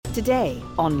Today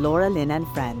on Laura Lynn and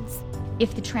Friends.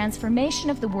 If the transformation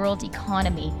of the world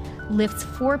economy lifts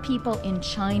 4 people in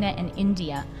China and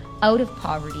India out of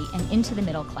poverty and into the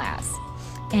middle class,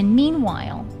 and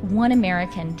meanwhile, 1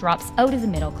 American drops out of the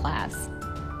middle class,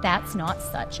 that's not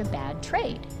such a bad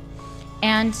trade.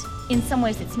 And in some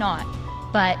ways it's not,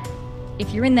 but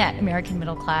if you're in that American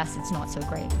middle class, it's not so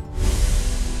great.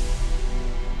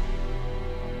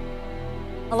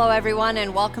 Hello, everyone,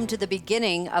 and welcome to the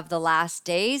beginning of the last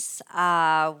days.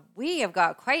 We have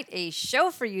got quite a show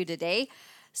for you today.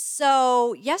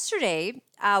 So yesterday,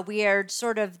 we aired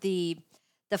sort of the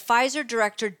Pfizer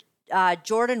director,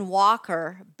 Jordan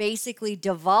Walker, basically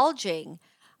divulging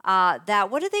that,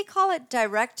 what do they call it,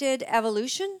 directed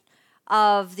evolution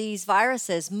of these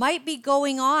viruses might be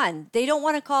going on. They don't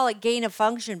want to call it gain of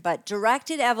function, but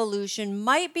directed evolution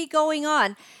might be going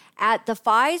on at the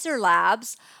Pfizer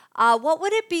labs. What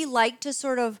would it be like to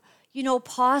sort of,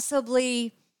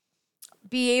 possibly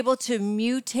be able to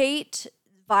mutate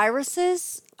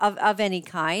viruses of any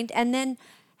kind and then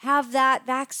have that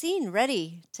vaccine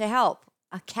ready to help?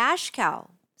 A cash cow,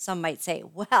 some might say.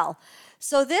 Well,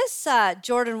 so this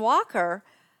Jordan Walker,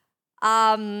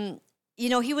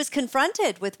 he was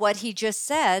confronted with what he just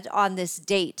said on this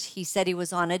date. He said he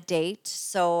was on a date,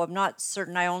 so I'm not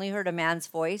certain. I only heard a man's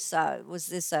voice. Was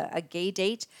this a gay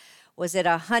date? Was it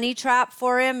a honey trap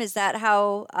for him? Is that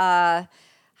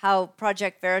how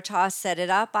Project Veritas set it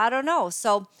up? I don't know.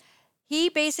 So he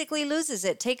basically loses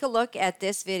it. Take a look at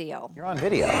this video. You're on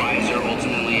video. Pfizer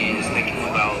ultimately is thinking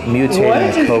about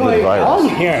Mutating the COVID virus. On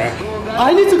here?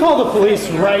 I need to call the police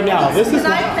right now. This is.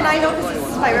 Can I know because this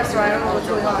is my restaurant? I don't know what's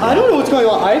going on. I don't know what's going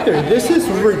on either. This is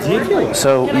ridiculous.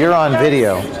 So you're on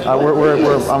video.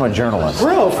 I'm a journalist.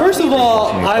 Bro, first of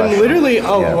all, I'm literally a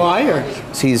liar.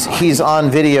 He's on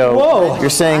video. Whoa. You're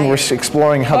saying we're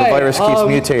exploring how the virus keeps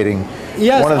mutating.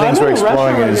 Yes, one of the things we're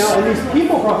exploring is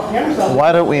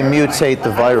why don't we mutate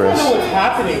the virus? I don't know what's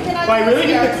happening, but I really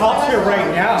need the cops here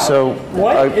right now. So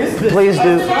what is this? Please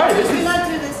do. Sorry, this is not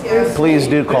do this here. Please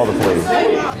do call the police.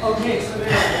 Okay, so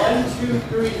there's 1, 2,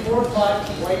 3, 4,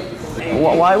 5 white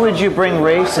people. Why would you bring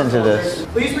race into this?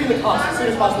 Please bring the cops as soon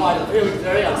as possible. I feel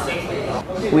very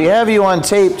unsafe. We have you on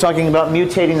tape talking about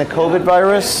mutating the COVID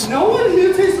virus. No one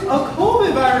mutates a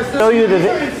COVID virus. Show you the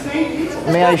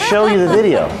May I show you the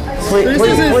video?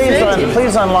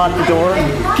 Please unlock the door.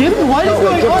 What is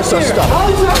going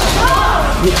on here?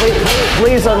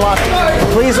 Please unlock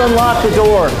the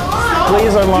door.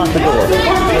 Please unlock the door.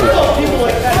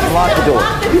 Unlock the door.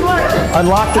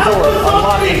 Unlock the door.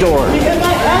 Unlock the door.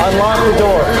 Unlock the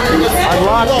door.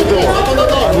 Unlock the door.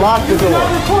 Unlock the door.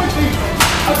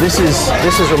 This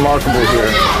is remarkable here.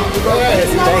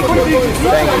 Thank you.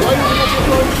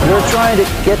 We're trying to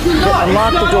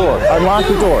unlock the door. Unlock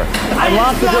the door.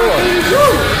 Unlock the door.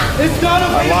 It's not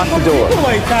okay. Unlock the door.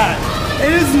 Like that.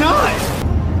 It is not.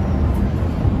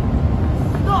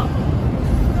 Stop.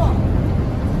 Stop.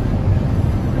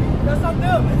 That's not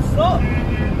them. Stop.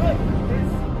 Look.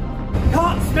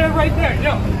 Cops, they're right there.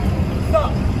 No.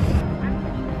 Stop.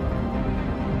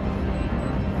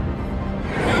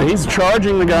 He's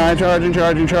charging the guy, charging. You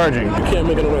can't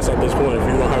make an arrest at this point if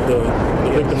you don't have the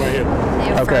victim right here.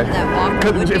 Okay.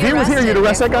 If he was here, you'd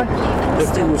arrest that guy?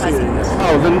 If he was here, yes.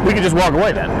 Oh, then we could just walk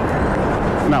away then.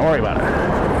 Not worry about it.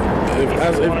 If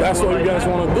that's what you guys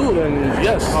want to do, then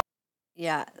yes.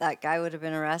 Yeah, that guy would have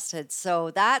been arrested.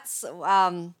 So that's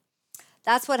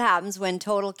what happens when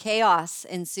total chaos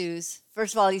ensues.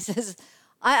 First of all, he says,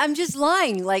 I'm just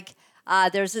lying.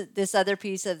 There's this other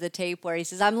piece of the tape where he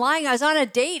says, I'm lying. I was on a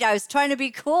date. I was trying to be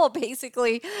cool,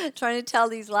 basically trying to tell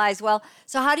these lies. Well,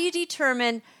 so how do you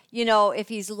determine, if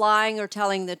he's lying or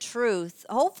telling the truth?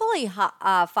 Hopefully,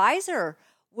 Pfizer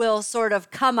will sort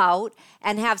of come out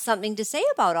and have something to say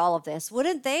about all of this.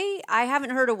 Wouldn't they? I haven't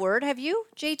heard a word. Have you,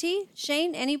 JT,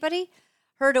 Shane, anybody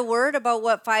heard a word about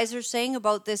what Pfizer's saying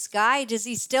about this guy? Does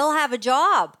he still have a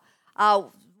job?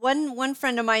 One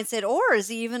friend of mine said, or is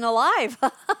he even alive?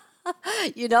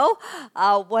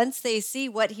 Once they see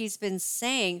what he's been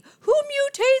saying, who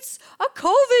mutates a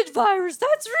COVID virus?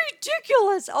 That's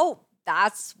ridiculous. Oh,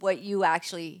 that's what you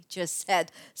actually just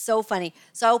said. So funny.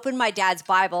 So I opened my dad's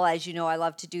Bible. As you know, I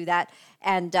love to do that.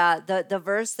 And the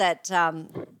verse that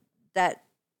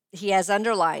he has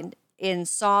underlined in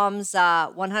Psalms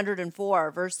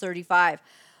 104, verse 35,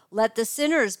 let the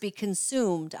sinners be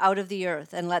consumed out of the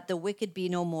earth, and let the wicked be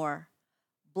no more.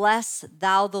 Bless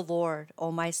thou the Lord, O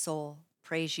my soul.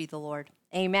 Praise ye the Lord.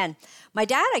 Amen. My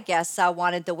dad, I guess,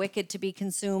 wanted the wicked to be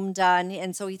consumed,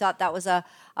 and so he thought that was a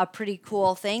pretty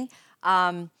cool thing.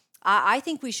 I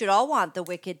think we should all want the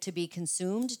wicked to be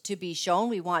consumed, to be shown.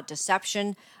 We want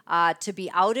deception to be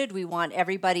outed. We want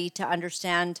everybody to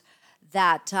understand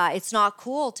that it's not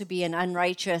cool to be an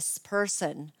unrighteous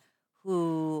person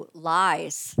who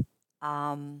lies,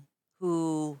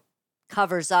 who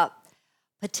covers up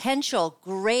potential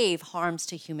grave harms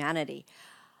to humanity.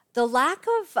 The lack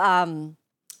of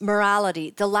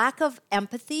morality, the lack of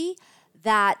empathy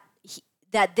that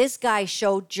this guy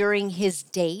showed during his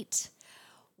date,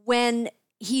 when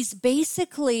he's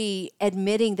basically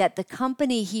admitting that the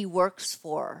company he works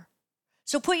for,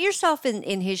 so put yourself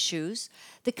in his shoes,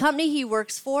 the company he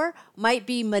works for might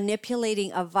be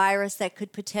manipulating a virus that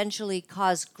could potentially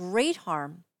cause great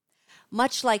harm,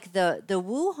 much like the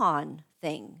Wuhan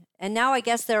thing. And now I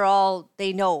guess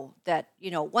they know that,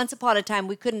 once upon a time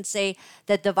we couldn't say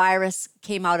that the virus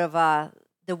came out of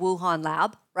the Wuhan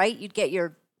lab, right? You'd get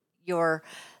your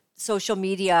social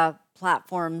media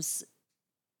platforms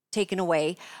taken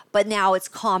away. But now it's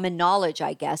common knowledge,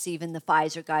 I guess. Even the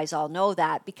Pfizer guys all know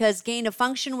that, because gain of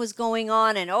function was going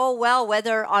on, and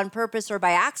whether on purpose or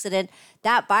by accident,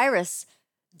 that virus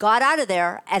got out of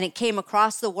there and it came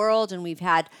across the world, and we've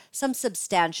had some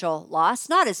substantial loss,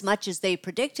 not as much as they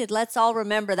predicted. Let's all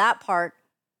remember that part.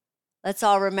 Let's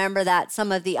all remember that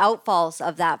some of the outfalls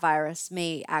of that virus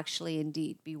may actually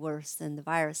indeed be worse than the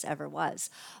virus ever was.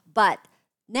 But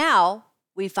now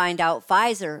we find out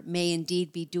Pfizer may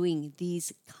indeed be doing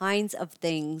these kinds of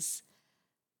things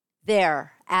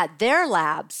there at their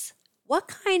labs. What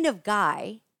kind of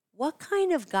guy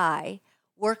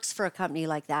works for a company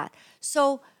like that?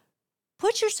 So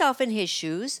put yourself in his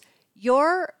shoes.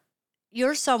 You're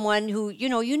someone who,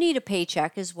 you need a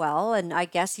paycheck as well. And I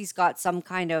guess he's got some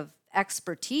kind of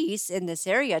expertise in this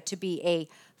area to be a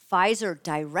Pfizer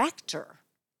director.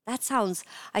 That sounds,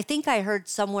 I think I heard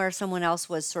somewhere someone else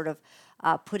was sort of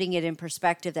putting it in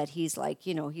perspective that he's like,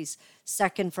 he's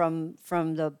second from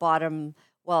the bottom.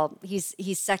 Well,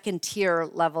 he's second tier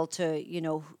level to,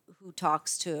 who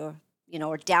talks to,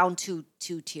 or down to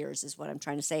two tiers is what I'm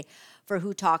trying to say, for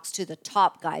who talks to the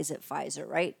top guys at Pfizer,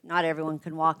 right? Not everyone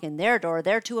can walk in their door.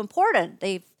 They're too important.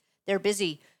 They're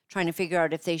busy trying to figure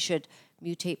out if they should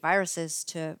mutate viruses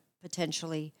to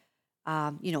potentially,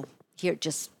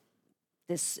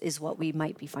 this is what we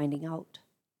might be finding out,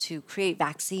 to create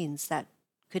vaccines that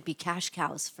could be cash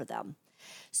cows for them.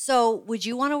 So would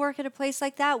you want to work at a place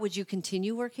like that? Would you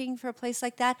continue working for a place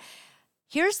like that?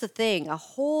 Here's the thing. A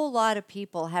whole lot of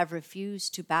people have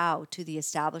refused to bow to the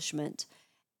establishment,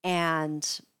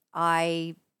 and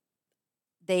they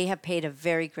have paid a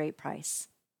very great price.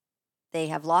 They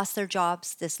have lost their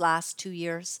jobs this last 2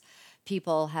 years.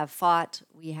 People have fought.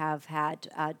 We have had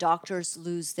doctors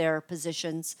lose their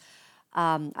positions.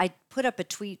 I put up a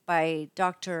tweet by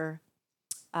Dr.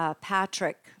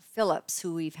 Patrick Phillips,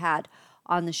 who we've had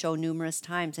on the show numerous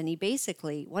times. And he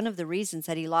basically, one of the reasons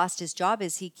that he lost his job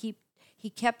is he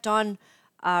kept on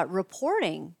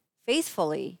reporting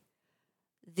faithfully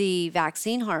the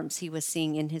vaccine harms he was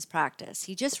seeing in his practice.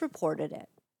 He just reported it,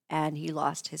 and he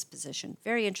lost his position.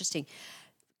 Very interesting.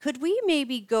 Could we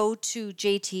maybe go to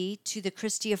JT, to the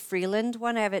Chrystia Freeland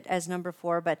one? I have it as number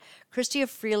 4, but Chrystia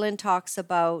Freeland talks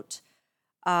about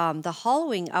the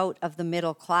hollowing out of the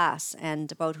middle class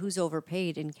and about who's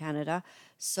overpaid in Canada.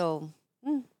 So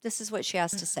this is what she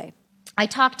has to say. I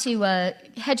talked to a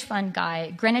hedge fund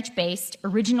guy, Greenwich-based,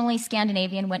 originally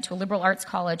Scandinavian, went to a liberal arts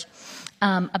college,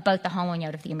 about the hollowing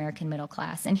out of the American middle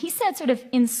class. And he said, sort of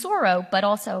in sorrow, but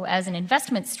also as an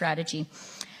investment strategy,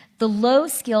 the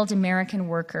low-skilled American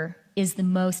worker is the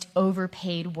most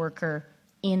overpaid worker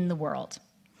in the world.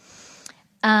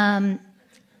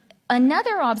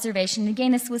 Another observation,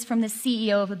 again, this was from the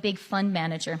CEO of a big fund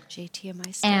manager.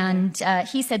 JTMI. And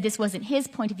he said this wasn't his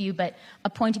point of view, but a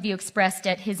point of view expressed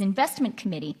at his investment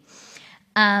committee,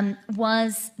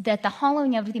 was that the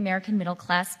hollowing out of the American middle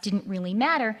class didn't really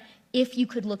matter if you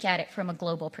could look at it from a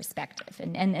global perspective.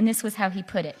 And this was how he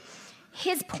put it.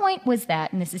 His point was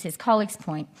that, and this is his colleague's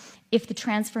point, if the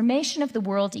transformation of the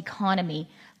world economy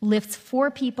lifts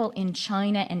 4 people in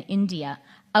China and India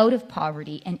out of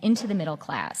poverty and into the middle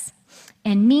class,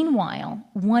 and meanwhile,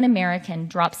 1 American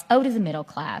drops out of the middle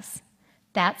class,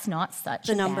 that's not such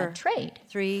a bad trade.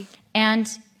 3. And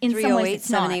in some ways it's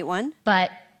not. 781.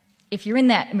 But if you're in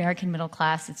that American middle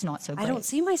class, it's not so great. I don't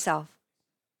see myself.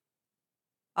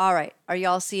 All right. Are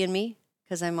y'all seeing me?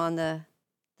 Because I'm on the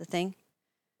thing.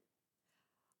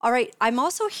 All right. I'm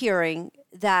also hearing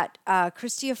that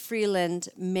Chrystia Freeland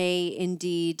may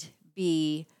indeed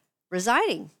be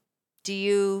resigning. Do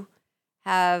you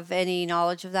have any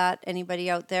knowledge of that? Anybody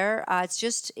out there?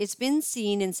 It's been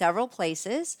seen in several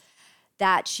places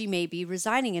that she may be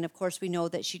resigning. And of course, we know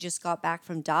that she just got back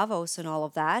from Davos and all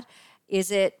of that.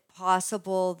 Is it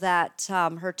possible that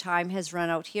her time has run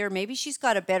out here? Maybe she's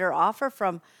got a better offer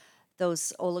from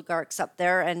those oligarchs up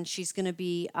there, and she's going to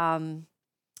be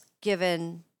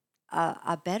given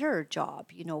a better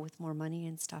job, with more money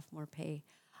and stuff, more pay.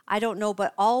 I don't know,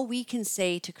 but all we can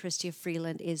say to Chrystia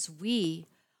Freeland is we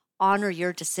honor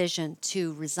your decision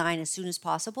to resign as soon as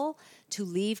possible, to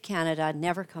leave Canada,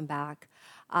 never come back.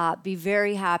 Be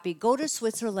very happy. Go to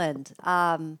Switzerland.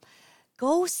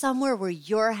 Go somewhere where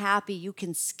you're happy. You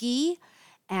can ski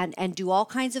and do all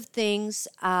kinds of things,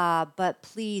 but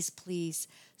please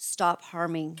stop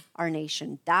harming our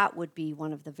nation. That would be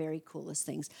one of the very coolest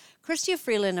things. Chrystia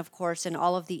Freeland, of course, and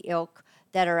all of the ilk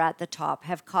that are at the top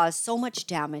have caused so much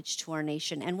damage to our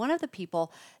nation. And one of the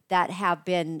people that have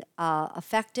been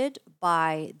affected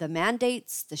by the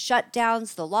mandates, the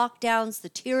shutdowns, the lockdowns, the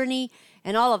tyranny,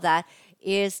 and all of that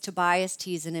is Tobias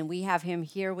Thiessen. And we have him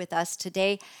here with us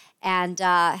today. And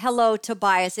hello,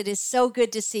 Tobias. It is so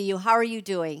good to see you. How are you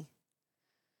doing?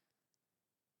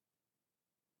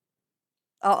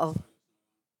 Uh-oh.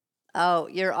 Oh,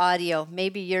 your audio.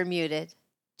 Maybe you're muted.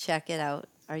 Check it out.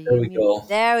 Are you There we muted? go.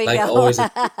 There we Like go. always,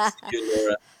 it's good to see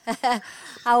you,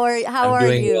 Laura. How I'm are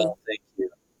doing you? well, thank you.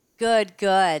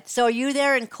 Good. So are you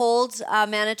there in cold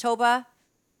Manitoba?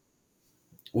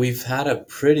 We've had a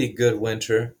pretty good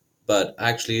winter, but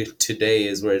actually today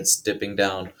is where it's dipping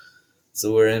down.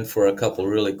 So we're in for a couple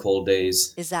really cold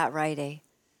days. Is that right, eh?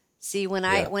 See,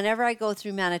 Yeah. whenever I go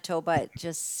through Manitoba, it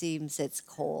just seems it's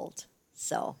cold.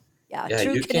 So, yeah, Yeah,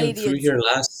 true you came through Canadians. here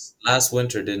last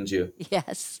winter, didn't you?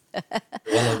 Yes.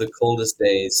 One of the coldest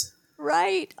days.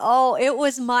 Right. Oh, it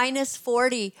was minus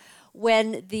 40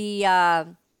 when the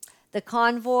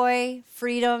convoy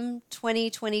Freedom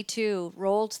 2022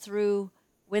 rolled through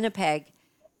Winnipeg,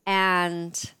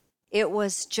 and it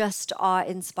was just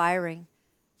awe-inspiring.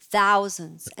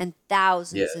 Thousands and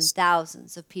thousands and Yes.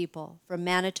 thousands of people from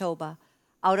Manitoba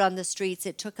out on the streets.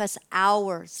 It took us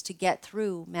hours to get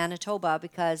through Manitoba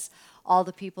because all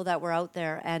the people that were out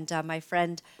there. And my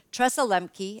friend Tressa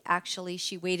Lemke, actually,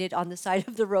 she waited on the side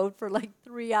of the road for like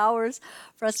 3 hours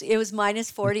for us. It was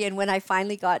minus 40. And when I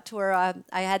finally got to her,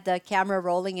 I had the camera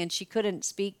rolling and she couldn't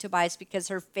speak to Tobias because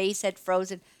her face had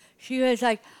frozen. She was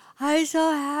like, "I'm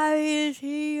so happy to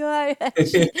see you."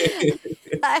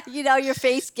 Your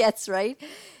face gets right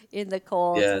in the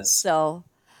cold. Yes.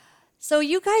 So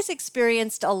you guys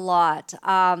experienced a lot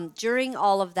during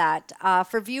all of that.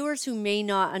 For viewers who may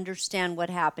not understand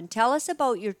what happened, tell us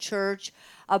about your church,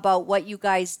 about what you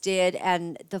guys did,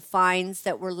 and the fines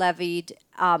that were levied,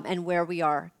 and where we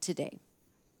are today.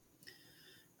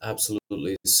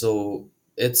 Absolutely. So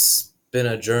it's been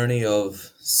a journey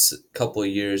of a couple of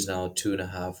years now,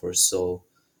 2.5 or so.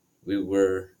 We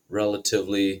were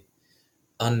relatively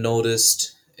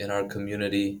unnoticed in our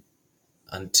community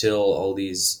until all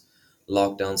these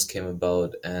lockdowns came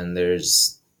about, and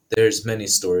there's many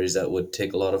stories that would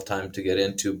take a lot of time to get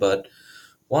into, but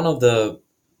one of the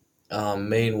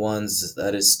main ones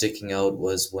that is sticking out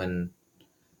was when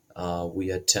we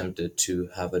attempted to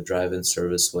have a drive-in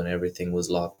service when everything was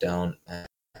locked down, and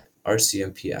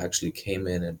RCMP actually came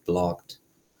in and blocked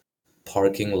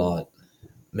parking lot,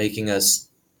 making us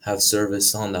have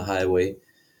service on the highway.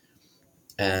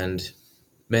 And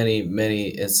many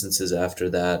instances after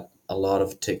that, a lot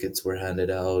of tickets were handed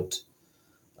out,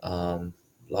 a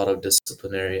lot of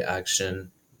disciplinary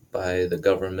action by the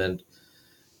government,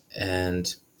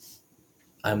 and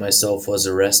I myself was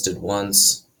arrested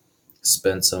once,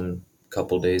 spent some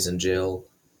couple days in jail,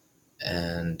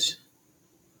 and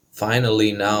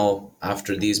finally now,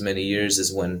 after these many years,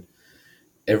 is when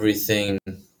everything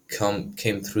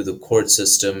came through the court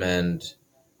system, and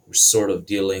we're sort of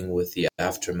dealing with the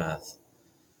aftermath.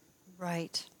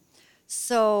 Right.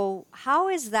 So how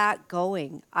is that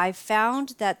going? I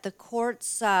found that the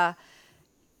courts,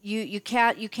 you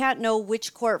can't know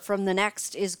which court from the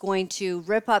next is going to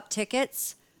rip up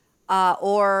tickets,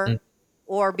 or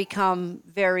become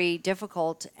very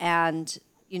difficult and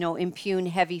impugn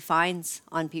heavy fines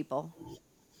on people.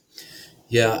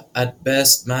 Yeah, at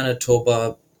best,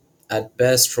 Manitoba, at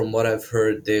best, from what I've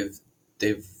heard, they've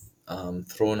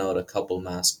thrown out a couple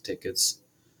mask tickets,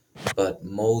 but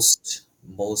most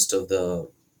of the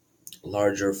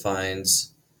larger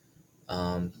fines,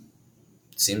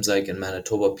 seems like in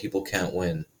Manitoba people can't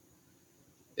win.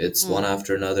 It's one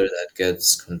after another that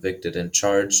gets convicted and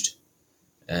charged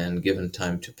and given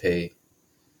time to pay.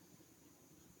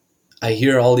 I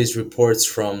hear all these reports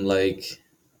from like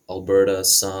Alberta,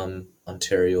 some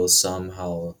Ontario, some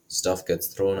how stuff gets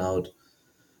thrown out,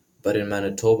 but in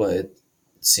Manitoba it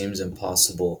seems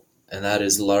impossible. and that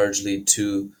is largely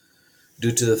due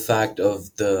to the fact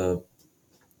of the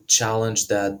challenge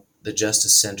that the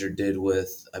Justice Center did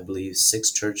with, I believe,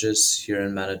 6 churches here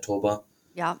in Manitoba,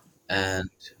 Yeah. and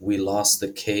we lost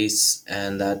the case,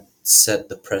 and that set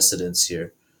the precedence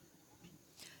here.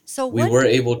 So We what were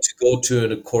able to go to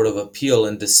the Court of Appeal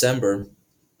in December,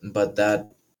 but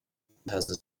that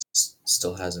hasn't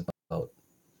still hasn't come out.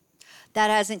 that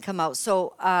hasn't come out.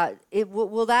 So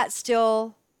will that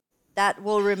still that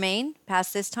will remain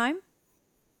past this time?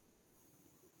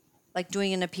 Like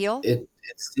doing an appeal? It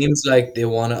seems like they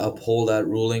want to uphold that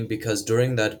ruling because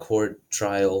during that court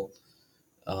trial,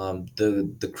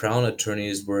 the Crown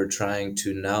attorneys were trying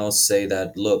to now say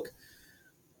that, look,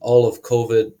 all of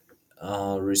COVID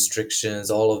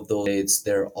restrictions, all of those dates,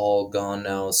 they're all gone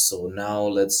now. So now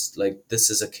let's, like, this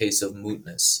is a case of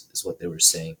mootness, is what they were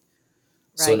saying.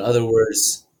 So, in Right. other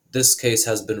words, this case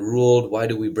has been ruled. Why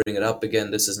do we bring it up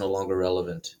again? This is no longer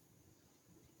relevant.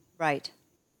 Right.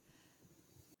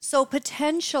 So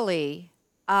potentially,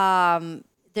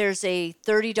 there's a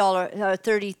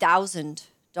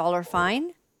 $30,000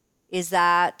 fine. Is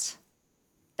that's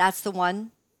the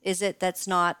one? Is it that's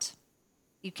not?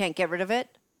 You can't get rid of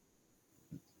it.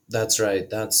 That's right.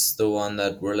 That's the one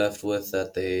that we're left with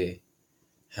that they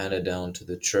handed down to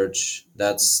the church.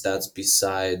 That's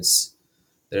besides.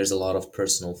 There's a lot of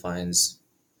personal fines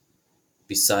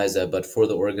besides that, but for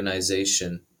the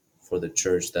organization, for the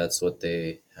church, that's what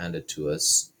they handed to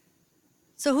us.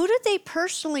 So who did they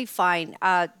personally fine?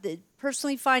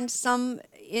 Personally find some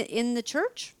in the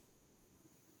church.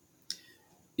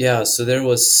 Yeah, so there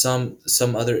was some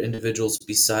other individuals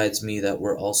besides me that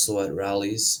were also at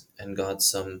rallies and got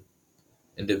some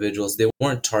individuals. They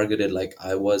weren't targeted like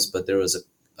I was, but there was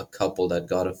a couple that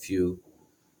got a few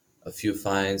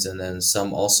fines, and then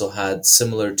some also had,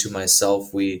 similar to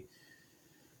myself, we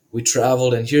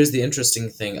traveled. And here's the interesting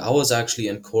thing: I was actually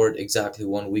in court exactly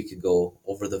 1 week ago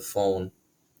over the phone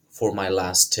for my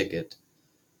last ticket.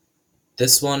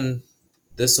 This one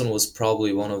was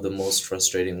probably one of the most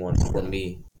frustrating ones for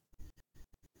me.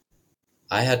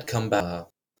 I had come back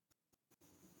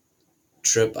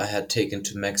trip I had taken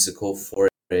to Mexico for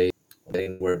a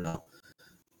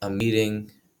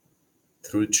meeting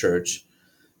through church,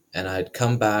 and I'd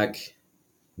come back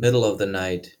middle of the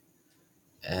night,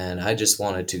 and I just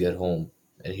wanted to get home.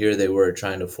 And here they were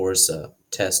trying to force a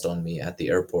test on me at the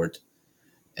airport,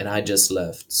 and I just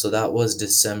left. So that was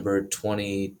December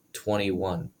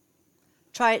 2021.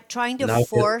 Trying to Now,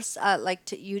 force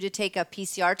you to take a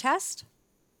PCR test.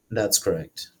 that's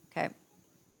correct. Okay.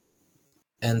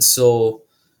 And so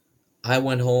I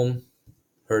went home,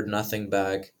 heard nothing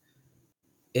back.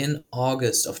 In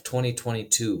August of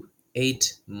 2022,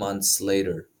 8 months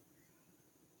later,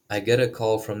 I get a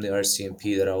call from the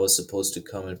RCMP that I was supposed to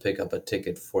come and pick up a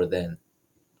ticket for then.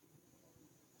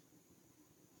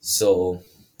 So,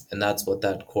 and that's what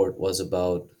that court was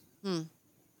about.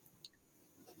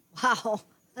 Wow.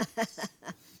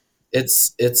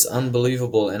 It's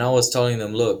unbelievable. And I was telling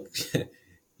them, look,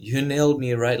 you nailed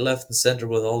me right, left, and center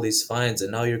with all these fines,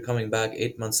 and now you're coming back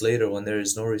 8 months later when there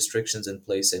is no restrictions in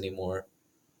place anymore.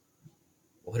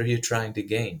 What are you trying to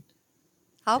gain?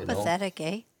 How You know? pathetic,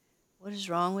 eh? What is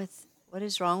wrong with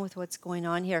what's going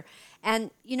on here?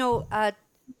 And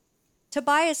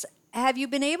Tobias, have you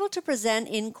been able to present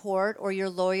in court, or your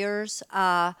lawyers,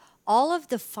 all of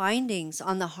the findings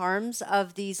on the harms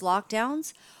of these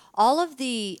lockdowns, all of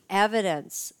the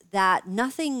evidence that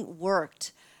nothing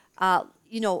worked?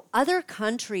 Other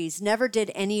countries never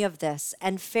did any of this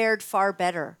and fared far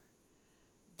better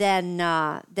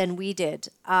than we did.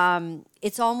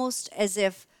 It's almost as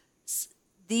if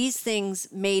these things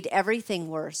made everything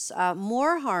worse.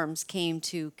 More harms came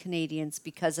to Canadians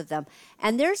because of them.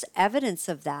 And there's evidence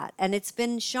of that. And it's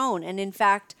been shown. And in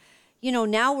fact,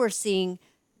 now we're seeing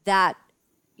that,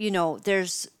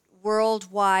 there's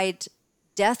worldwide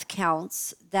death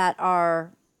counts that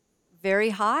are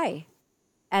very high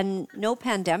and no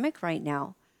pandemic right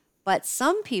now. But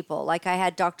some people, like I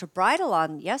had Dr. Bridle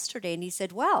on yesterday, and he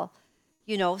said, well,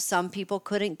 some people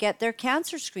couldn't get their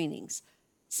cancer screenings.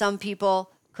 Some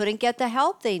people couldn't get the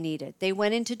help they needed. They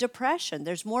went into depression.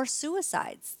 There's more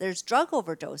suicides. There's drug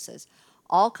overdoses.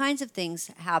 All kinds of things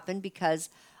happen because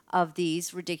of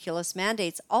these ridiculous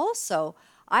mandates. Also,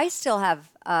 I still have,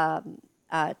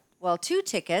 2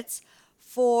 tickets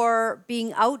for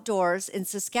being outdoors in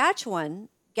Saskatchewan,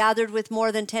 gathered with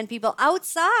more than 10 people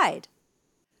outside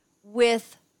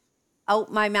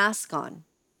without my mask on.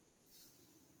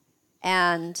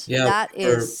 And that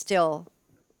is still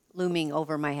looming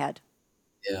over my head.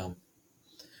 Yeah.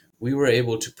 We were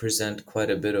able to present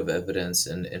quite a bit of evidence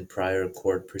in prior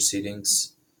court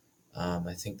proceedings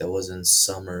I think that was in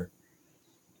summer,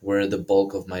 where the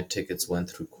bulk of my tickets went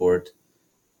through court.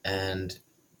 And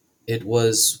it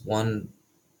was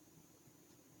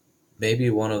maybe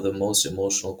one of the most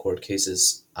emotional court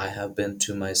cases I have been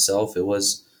to myself. It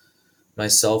was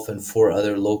myself and four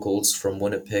other locals from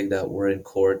Winnipeg that were in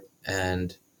court,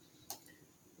 and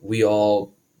we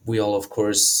all of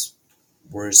course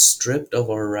were stripped of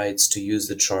our rights to use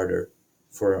the charter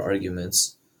for our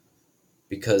arguments,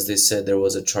 because they said there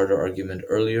was a charter argument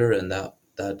earlier and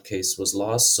that case was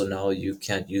lost, so now you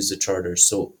can't use the charter.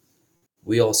 So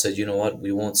we all said, you know what,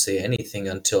 we won't say anything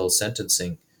until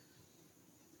sentencing.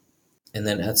 And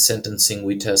then at sentencing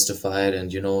we testified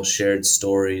and, shared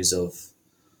stories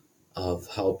of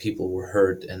how people were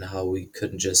hurt and how we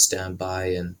couldn't just stand by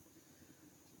and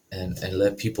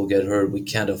let people get hurt. We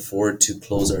can't afford to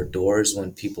close our doors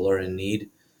when people are in need.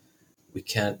 We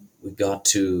got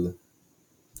to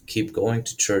keep going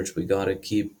to church. We got to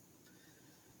keep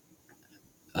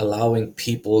allowing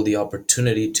people the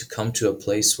opportunity to come to a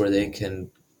place where they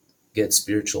can get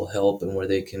spiritual help and where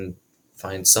they can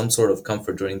find some sort of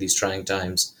comfort during these trying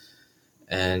times.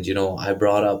 And, I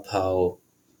brought up how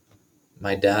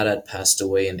my dad had passed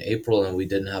away in April and we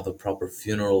didn't have a proper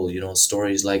funeral,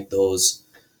 stories like those.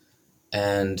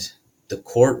 And the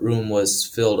courtroom was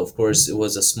filled. Of course, it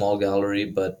was a small gallery,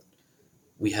 but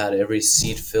we had every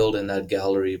seat filled in that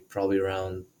gallery, probably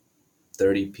around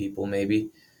 30 people maybe.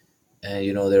 And,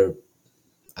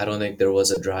 I don't think there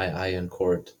was a dry eye in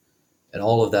court. And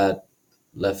all of that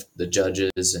left the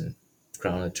judges and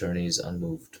Crown attorneys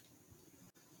unmoved.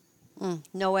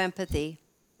 No empathy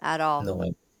at all. No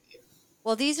empathy.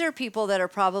 Well, these are people that are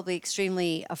probably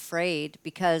extremely afraid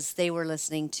because they were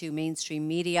listening to mainstream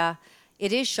media.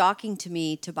 It is shocking to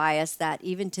me, Tobias, that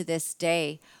even to this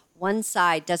day, one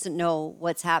side doesn't know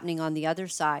what's happening on the other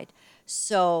side.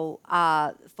 So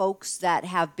folks that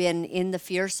have been in the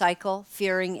fear cycle,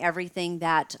 fearing everything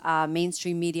that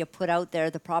mainstream media put out there,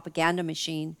 the propaganda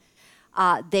machine,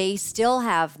 they still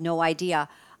have no idea.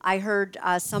 I heard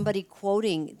somebody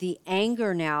quoting the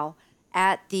anger now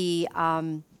at the,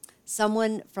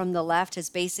 someone from the left has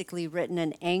basically written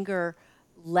an anger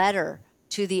letter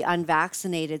to the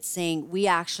unvaccinated saying, we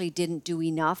actually didn't do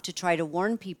enough to try to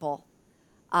warn people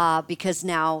because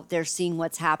now they're seeing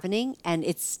what's happening and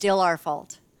it's still our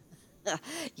fault,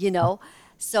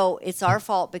 So it's our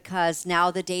fault because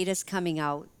now the data's coming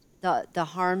out, the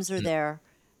harms are there.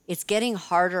 It's getting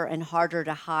harder and harder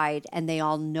to hide, and they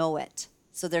all know it.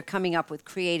 So they're coming up with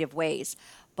creative ways.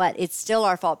 But it's still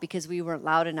our fault because we weren't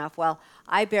loud enough. Well,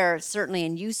 I bear certainly,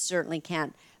 and you certainly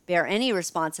can't bear any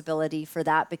responsibility for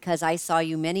that because I saw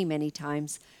you many, many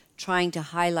times trying to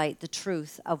highlight the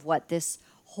truth of what this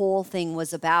whole thing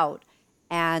was about.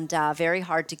 And very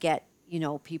hard to get,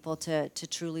 people to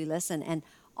truly listen. And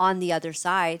on the other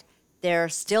side, they're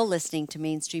still listening to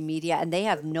mainstream media, and they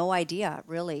have no idea,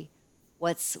 really,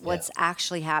 what's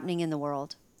actually happening in the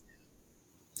world.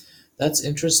 That's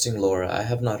interesting, Laura. I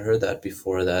have not heard that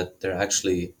before, that they're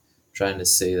actually trying to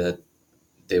say that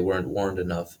they weren't warned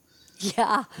enough.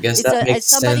 Yeah. I guess that makes it's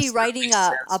somebody sense. writing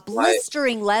a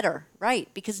blistering letter, right?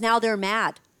 Because now they're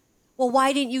mad. Well,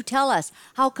 why didn't you tell us?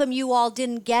 How come you all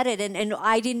didn't get it? And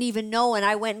I didn't even know, and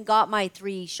I went and got my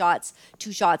 2 shots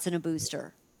and a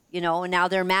booster, and now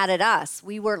they're mad at us.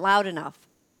 We weren't loud enough.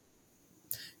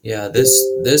 Yeah,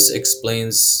 this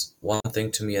explains one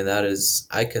thing to me, and that is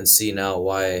I can see now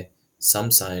why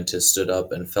some scientists stood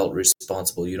up and felt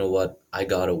responsible. You know what? I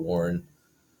gotta warn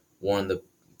the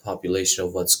population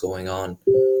of what's going on,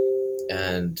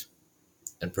 and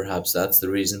perhaps that's the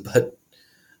reason. But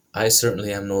I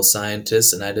certainly am no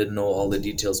scientist, and I didn't know all the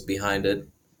details behind it.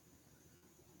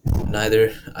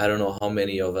 Neither, I don't know how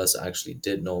many of us actually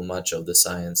did know much of the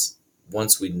science.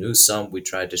 Once we knew some, we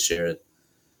tried to share it.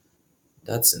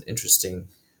 That's an interesting.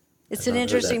 It's an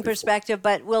interesting perspective,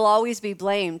 but we'll always be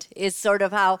blamed is sort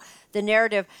of how the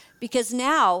narrative, because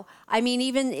now, I mean,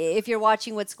 even if you're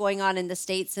watching what's going on in the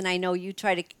States, and I know you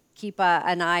try to keep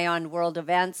an eye on world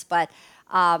events, but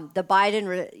the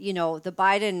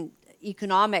Biden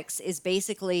economics is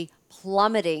basically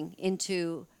plummeting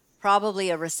into probably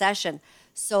a recession.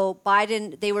 So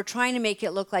Biden, they were trying to make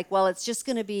it look like, well, it's just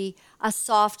going to be a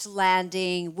soft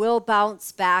landing. We'll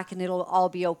bounce back and it'll all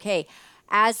be okay.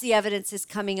 As the evidence is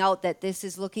coming out that this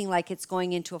is looking like it's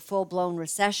going into a full-blown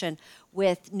recession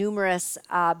with numerous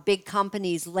big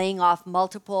companies laying off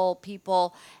multiple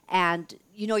people. And,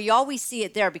 you always see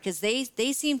it there because they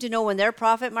seem to know when their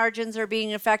profit margins are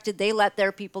being affected, they let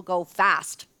their people go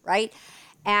fast, right?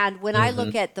 And when I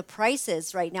look at the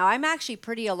prices right now, I'm actually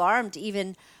pretty alarmed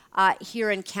even here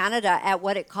in Canada at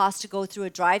what it costs to go through a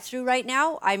drive-through right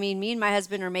now. I mean, me and my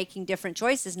husband are making different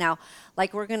choices now.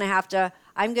 Like he's gonna have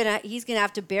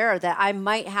to bear that I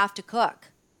might have to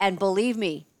cook. And believe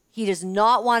me, he does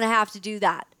not want to have to do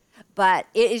that. But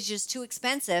it is just too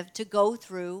expensive to go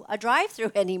through a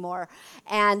drive-through anymore.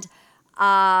 And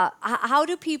how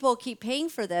do people keep paying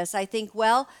for this? I think,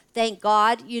 well, thank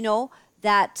God,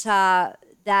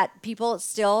 that people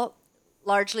still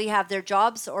largely have their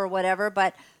jobs or whatever,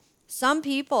 but some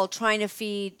people trying to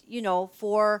feed,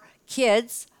 4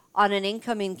 kids on an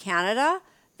income in Canada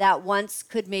that once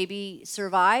could maybe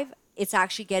survive, it's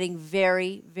actually getting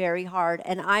very, very hard.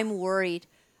 And I'm worried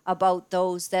about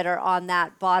those that are on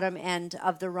that bottom end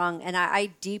of the rung. And I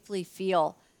deeply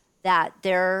feel that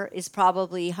there is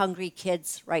probably hungry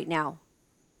kids right now.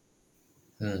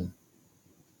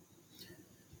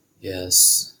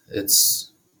 Yes,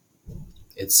 it's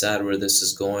sad where this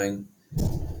is going,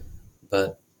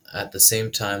 but at the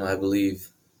same time, I believe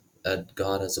that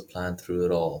God has a plan through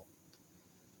it all,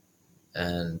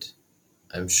 and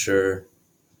I'm sure.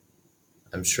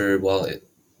 Well,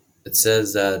 it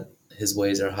says that His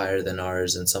ways are higher than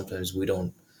ours, and sometimes we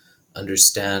don't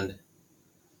understand.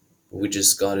 But we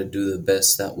just got to do the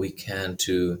best that we can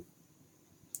to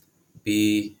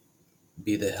be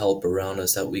the help around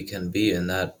us that we can be, and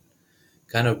that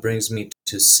kind of brings me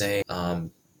to saying,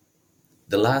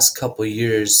 the last couple of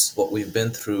years, what we've been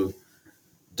through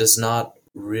does not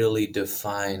really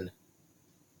define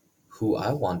who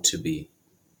I want to be.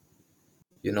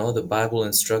 The Bible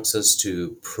instructs us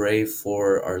to pray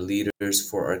for our leaders,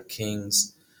 for our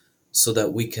kings, so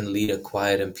that we can lead a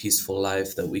quiet and peaceful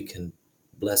life, that we can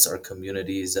bless our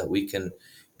communities, that we can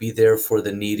be there for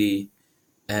the needy.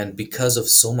 And because of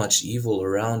so much evil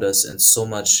around us and so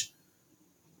much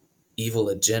evil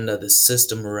agenda, the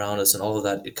system around us and all of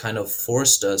that, it kind of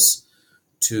forced us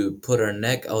to put our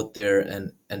neck out there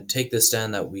and take the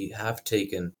stand that we have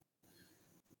taken.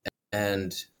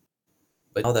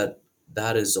 But now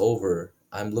that is over,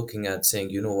 I'm looking at saying,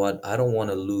 you know what, I don't want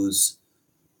to lose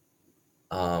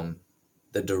the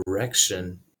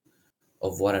direction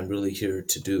of what I'm really here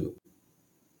to do.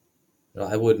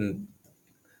 I wouldn't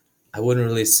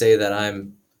really say that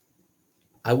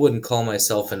I wouldn't call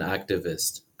myself an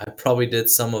activist. I probably did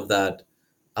some of that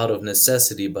out of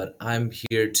necessity, but I'm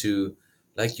here to,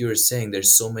 like you were saying,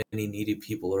 there's so many needy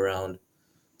people around,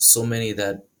 so many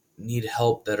that need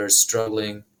help, that are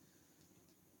struggling.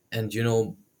 And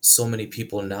so many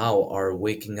people now are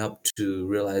waking up to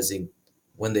realizing,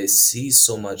 when they see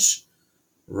so much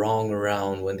wrong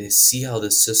around, when they see how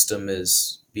the system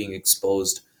is being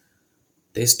exposed,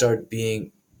 there's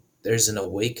an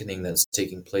awakening that's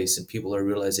taking place, and people are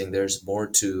realizing there's more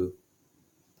to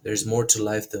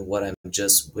life than what I'm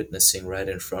just witnessing right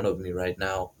in front of me right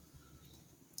now.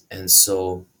 And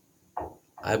so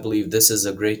I believe this is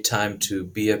a great time to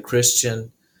be a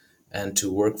Christian and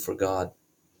to work for God.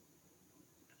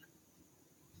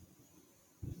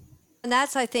 And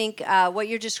that's, I think, what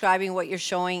you're describing, what you're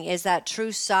showing is that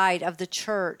true side of the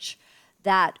church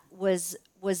that was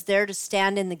there to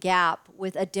stand in the gap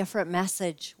with a different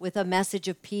message, with a message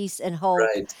of peace and hope.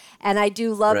 Right. And I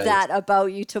do love Right. that about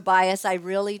you, Tobias. I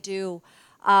really do.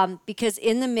 Because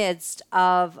in the midst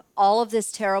of all of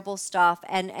this terrible stuff,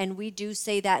 and we do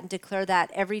say that and declare that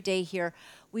every day here,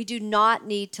 we do not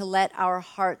need to let our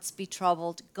hearts be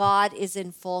troubled. God is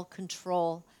in full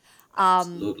control.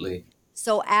 Absolutely.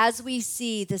 So as we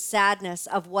see the sadness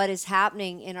of what is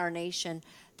happening in our nation,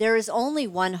 there is only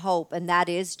one hope, and that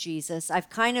is Jesus. I've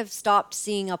kind of stopped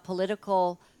seeing a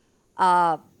political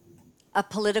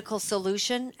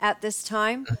solution at this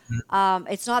time.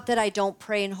 It's not that I don't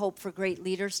pray and hope for great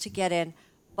leaders to get in,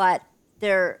 but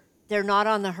they're not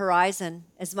on the horizon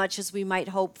as much as we might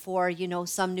hope for,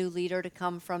 some new leader to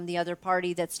come from the other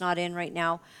party that's not in right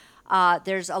now.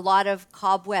 There's a lot of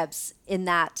cobwebs in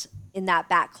that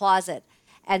back closet.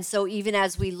 And so even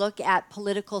as we look at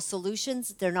political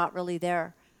solutions, they're not really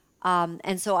there.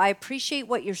 And so I appreciate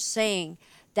what you're saying,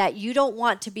 that you don't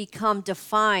want to become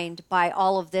defined by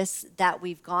all of this that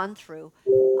we've gone through.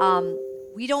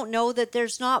 We don't know that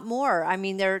there's not more. I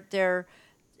mean, they're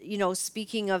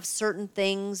speaking of certain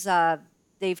things,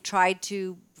 they've tried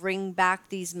to bring back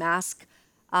these mask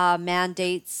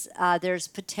mandates. There's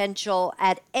potential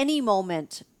at any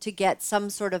moment to get some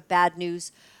sort of bad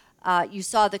news. You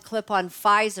saw the clip on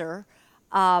Pfizer.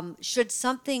 Should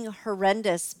something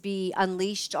horrendous be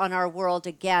unleashed on our world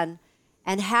again,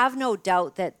 and have no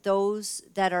doubt that those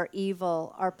that are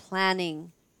evil are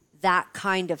planning that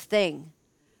kind of thing.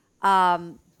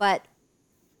 But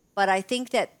I think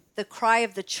that the cry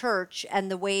of the church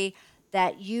and the way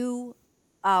that you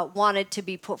wanted to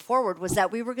be put forward was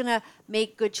that we were going to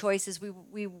make good choices.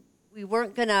 We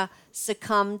weren't going to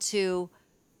succumb to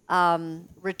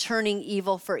returning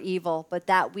evil for evil, but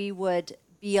that we would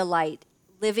be a light,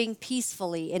 living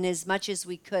peacefully in as much as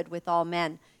we could with all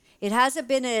men. It hasn't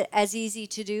been as easy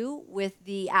to do with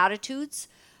the attitudes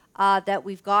that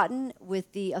we've gotten,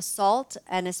 with the assault,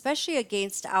 and especially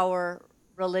against our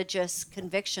religious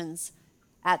convictions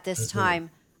at this time.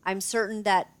 I'm certain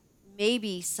that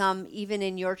maybe some, even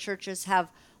in your churches, have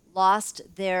lost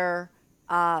their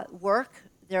work,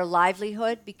 their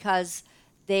livelihood, because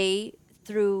they,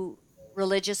 through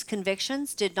religious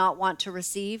convictions, did not want to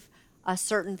receive a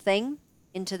certain thing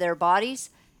into their bodies.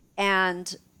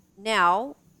 And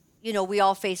now, we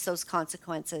all face those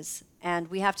consequences, and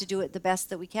we have to do it the best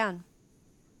that we can.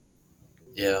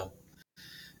 Yeah.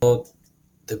 Well,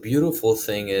 the beautiful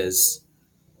thing is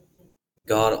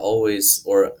God always,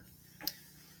 or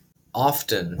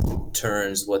often,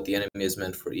 turns what the enemy has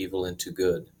meant for evil into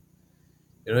good.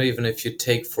 Even if you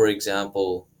take, for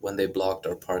example, when they blocked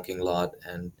our parking lot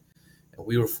and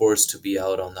we were forced to be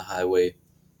out on the highway,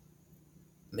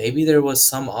 maybe there was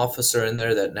some officer in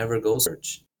there that never goes to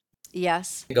church.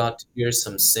 Yes. They got to hear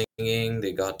some singing,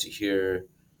 they got to hear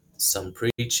some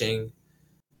preaching,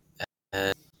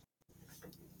 and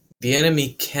the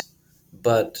enemy can't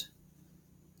but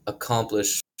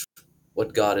accomplish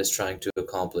what God is trying to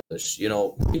accomplish.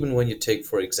 Even when you take,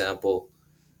 for example,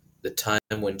 the time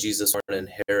when Jesus and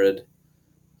Herod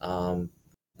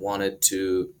wanted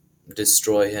to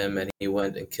destroy him, and he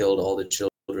went and killed all the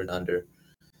children under.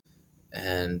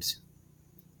 And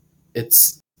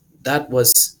that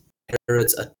was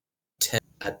Herod's attempt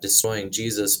at destroying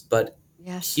Jesus, but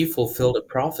Yes. he fulfilled a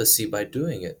prophecy by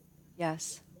doing it.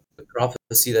 Yes. The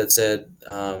prophecy that said,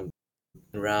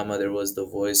 in Ramah there was the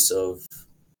voice of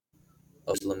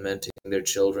lamenting their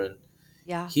children.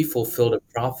 Yeah. He fulfilled a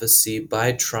prophecy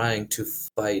by trying to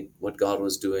fight what God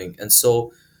was doing. And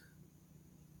so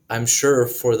I'm sure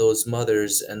for those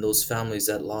mothers and those families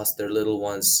that lost their little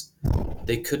ones,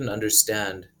 they couldn't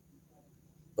understand.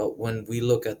 But when we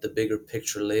look at the bigger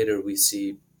picture later, we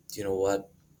see, what?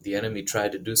 The enemy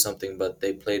tried to do something, but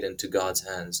they played into God's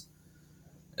hands.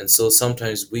 And so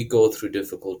sometimes we go through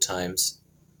difficult times.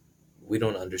 We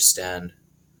don't understand.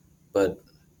 But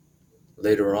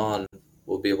later on,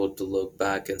 we'll be able to look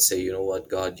back and say, you know what?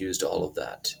 God used all of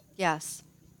that. Yes.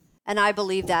 And I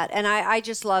believe that. And I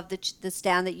just love the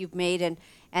stand that you've made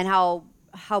and how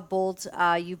bold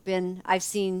you've been. I've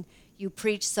seen you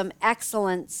preach some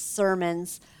excellent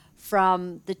sermons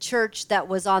from the church that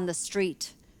was on the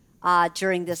street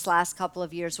during this last couple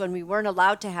of years when we weren't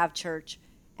allowed to have church.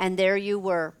 And there you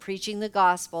were preaching the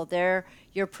gospel. There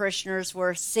your parishioners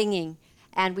were singing.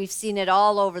 And we've seen it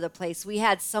all over the place. We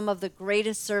had some of the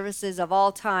greatest services of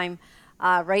all time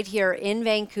right here in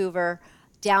Vancouver,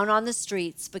 down on the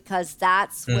streets, because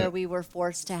that's where we were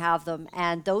forced to have them.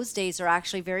 And those days are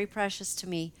actually very precious to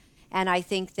me. And I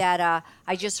think that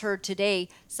I just heard today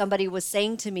somebody was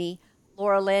saying to me,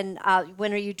 Laura Lynn,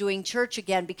 when are you doing church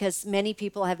again? Because many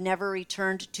people have never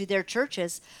returned to their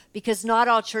churches, because not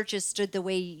all churches stood the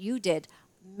way you did.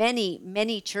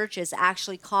 Many churches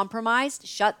actually compromised,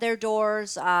 shut their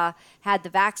doors, had the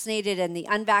vaccinated and the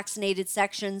unvaccinated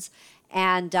sections,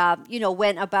 and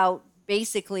went about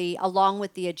basically along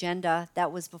with the agenda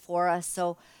that was before us.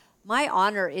 So my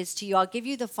honor is to you. I'll give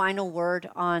you the final word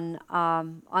on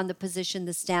the position,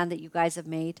 the stand that you guys have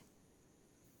made.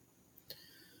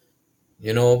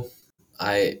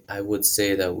 I would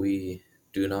say that we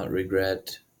do not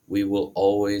regret. We will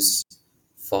always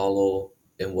follow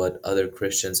in what other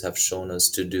Christians have shown us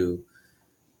to do,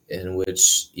 in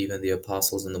which even the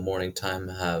apostles in the morning time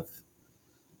have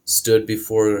stood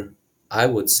before, I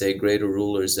would say, greater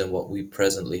rulers than what we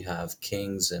presently have,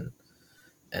 kings,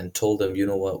 and told them, you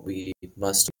know what, we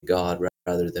must be God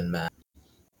rather than man.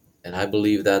 And I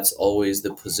believe that's always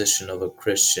the position of a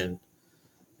Christian,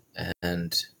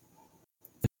 and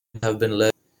have been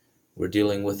led. We're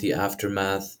dealing with the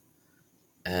aftermath,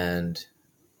 and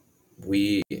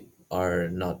we are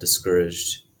not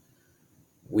discouraged.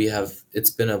 It's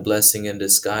been a blessing in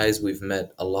disguise. We've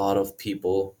met a lot of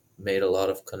people, made a lot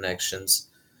of connections,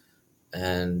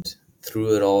 and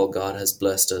through it all, God has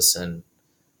blessed us and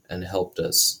helped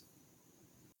us.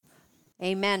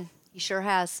 Amen. He sure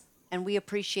has. And we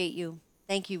appreciate you.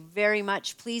 Thank you very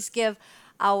much. Please give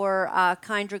our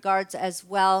kind regards as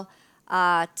well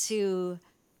to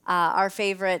our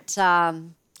favorite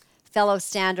fellow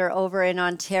stander over in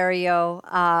Ontario.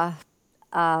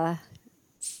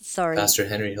 Sorry. Pastor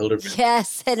Henry Hildebrand.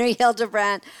 Yes, Henry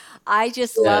Hildebrand. I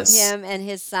just love him and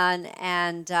his son.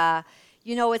 And,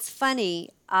 it's funny.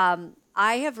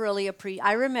 I have really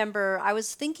I remember I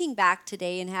was thinking back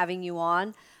today and having you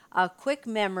on, a quick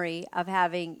memory of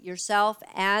having yourself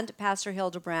and Pastor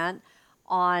Hildebrandt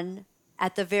on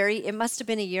at the it must have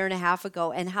been a year and a half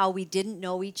ago, and how we didn't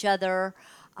know each other.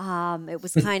 It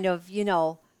was kind of,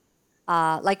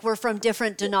 like we're from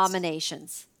different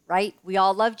denominations, right? We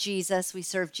all love Jesus, we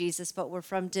serve Jesus, but we're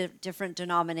from different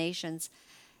denominations.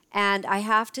 And I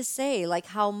have to say, like,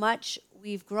 how much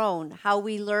we've grown, how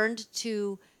we learned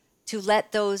to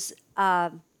let those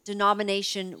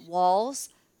denomination walls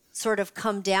sort of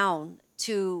come down,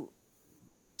 to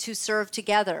serve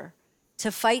together,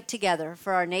 to fight together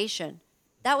for our nation.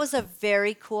 That was a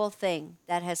very cool thing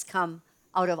that has come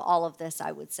out of all of this,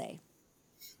 I would say.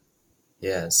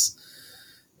 Yes.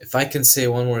 If I can say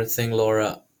one more thing,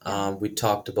 Laura, we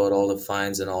talked about all the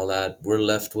fines and all that. We're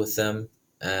left with them,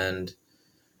 and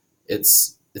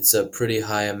it's a pretty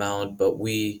high amount, but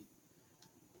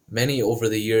many over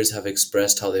the years have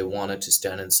expressed how they wanted to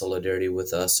stand in solidarity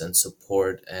with us and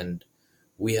support, and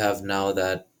we have now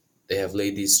that they have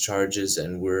laid these charges,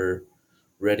 and we're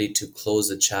ready to close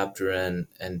the chapter and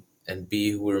be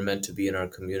who we're meant to be in our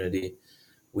community.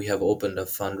 We have opened a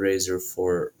fundraiser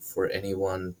for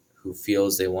anyone who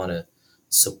feels they want to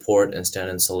support and stand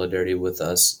in solidarity with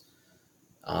us,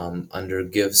 under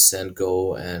Give, Send,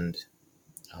 Go, and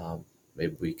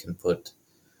maybe we can put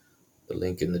the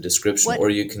link in the description,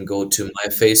 or you can go to my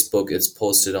Facebook. It's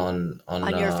posted on your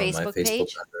my Facebook Facebook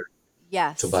page? under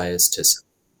Yes. Tobias Thyssen.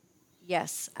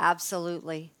 Yes,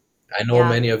 absolutely. I know Yeah.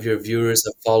 many of your viewers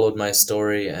have followed my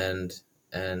story, and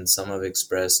some have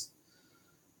expressed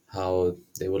how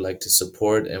they would like to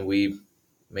support, and we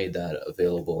made that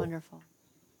available. Wonderful.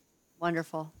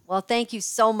 Wonderful. Well, thank you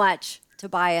so much,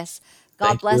 Tobias. God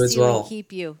Thank you bless as you and well.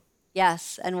 keep you.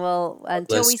 Yes, and we'll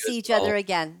until bless we you see as each other well.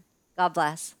 again. God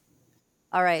bless.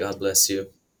 All right. God bless you.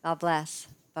 God bless.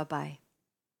 Bye-bye.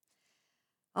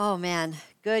 Oh man,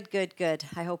 good, good, good.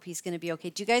 I hope he's going to be okay.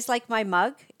 Do you guys like my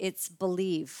mug? It's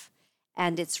Believe.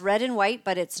 And it's red and white,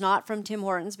 but it's not from Tim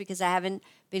Hortons because I haven't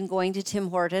been going to Tim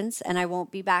Hortons, and I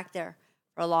won't be back there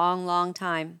for a long, long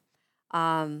time,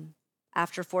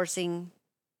 after forcing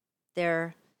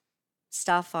their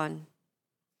stuff on.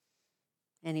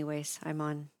 Anyways, I'm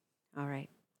on. All right.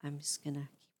 I'm just going to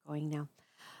keep going now.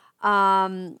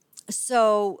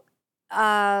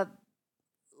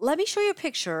 Let me show you a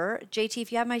picture. JT,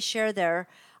 if you have my share there.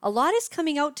 A lot is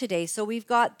coming out today. So we've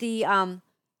got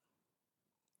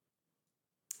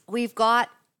we've got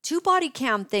 2 body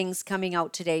cam things coming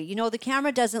out today. You know, the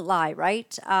camera doesn't lie,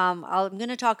 right? I'm going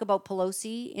to talk about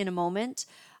Pelosi in a moment,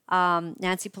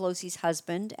 Nancy Pelosi's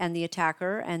husband and the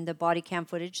attacker, and the body cam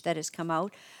footage that has come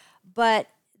out. But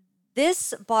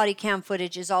this body cam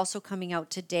footage is also coming out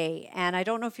today. And I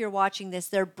don't know if you're watching this.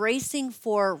 They're bracing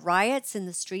for riots in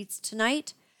the streets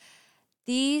tonight.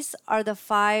 These are the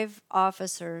 5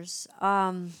 officers.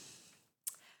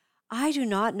 I do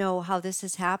not know how this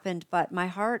has happened, but my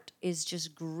heart is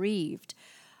just grieved.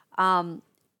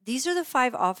 These are the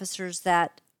 5 officers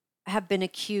that have been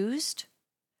accused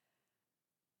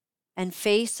and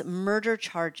face murder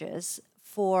charges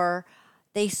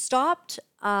they stopped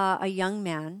a young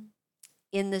man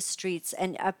in the streets,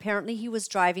 and apparently he was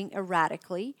driving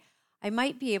erratically. I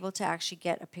might be able to actually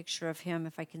get a picture of him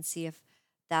if I can see if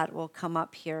that will come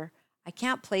up here. I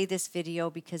can't play this video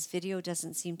because video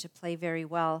doesn't seem to play very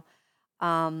well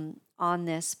on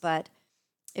this, but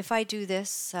if I do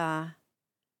this,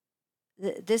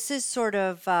 this is sort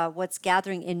of what's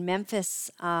gathering in Memphis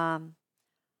on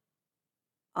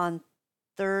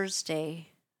Thursday.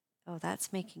 Oh,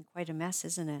 that's making quite a mess,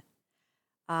 isn't it?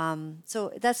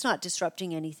 So that's not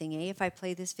disrupting anything, eh? If I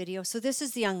play this video. So this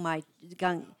is the young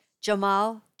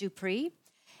Jamal Dupree,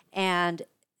 and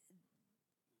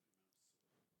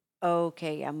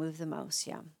okay, yeah, move the mouse,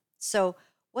 yeah. So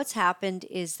what's happened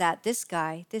is that this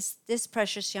guy, this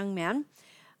precious young man,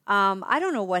 I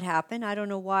don't know what happened. I don't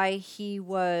know why he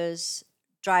was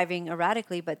driving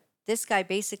erratically, but this guy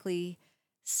basically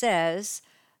says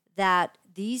that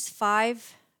these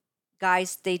 5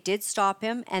 guys, they did stop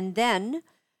him, and then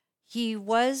he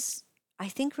was, I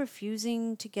think,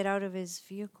 refusing to get out of his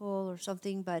vehicle or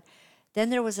something, but then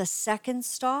there was a second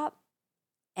stop,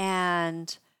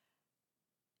 and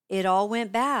it all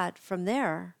went bad from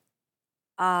there.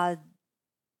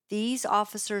 These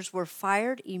officers were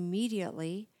fired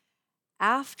immediately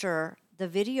after the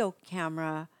video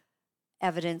camera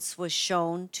evidence was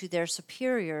shown to their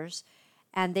superiors,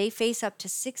 and they face up to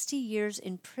 60 years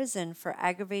in prison for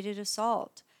aggravated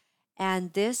assault.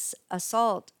 And this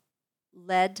assault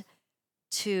led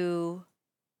to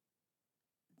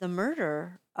the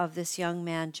murder of this young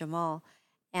man, Jamal.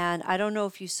 And I don't know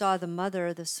if you saw the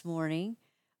mother this morning.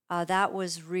 That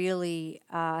was really,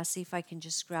 see if I can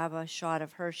just grab a shot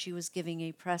of her. She was giving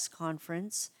a press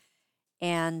conference,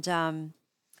 and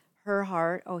her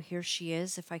heart, oh, here she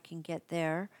is, if I can get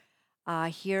there.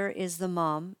 Here is the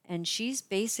mom, and she's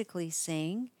basically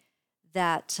saying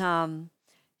that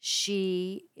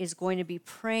she is going to be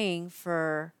praying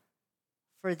for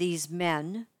these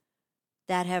men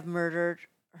that have murdered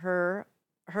her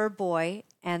boy,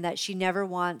 and that she never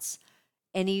wants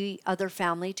any other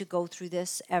family to go through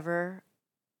this ever,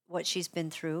 what she's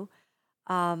been through.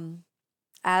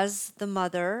 As the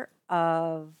mother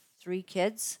of 3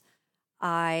 kids,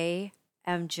 I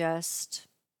am just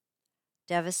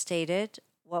devastated.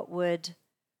 What would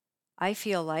I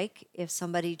feel like if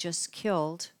somebody just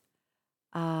killed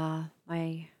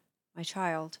my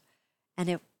child,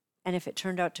 and if it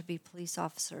turned out to be police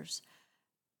officers?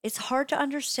 It's hard to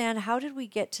understand, how did we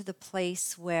get to the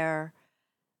place where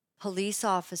police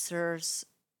officers,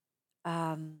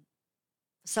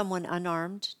 someone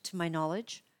unarmed to my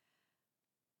knowledge,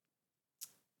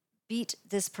 beat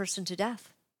this person to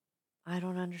death? I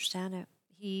don't understand it.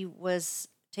 He was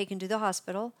taken to the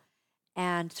hospital,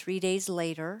 and 3 days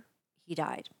later, he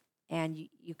died. And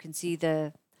you can see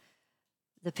the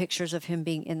pictures of him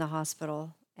being in the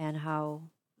hospital and how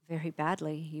very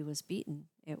badly he was beaten.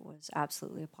 It was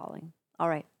absolutely appalling. All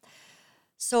right.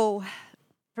 So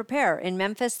prepare. In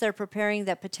Memphis, they're preparing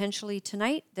that potentially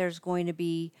tonight there's going to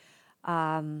be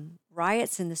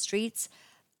riots in the streets.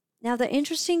 Now, the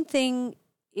interesting thing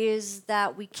is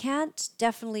that we can't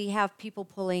definitely have people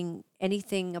pulling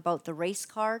anything about the race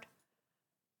card.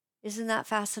 Isn't that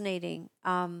fascinating?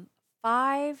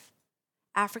 5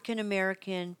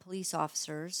 African-American police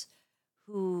officers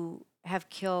who have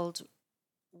killed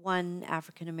 1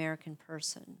 African-American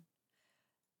person.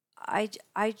 I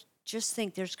just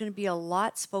think there's going to be a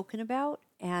lot spoken about,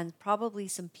 and probably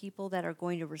some people that are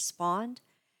going to respond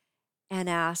and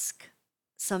ask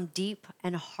some deep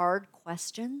and hard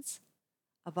questions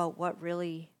about what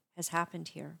really has happened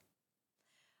here.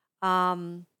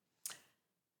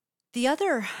 The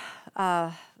other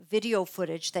video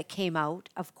footage that came out,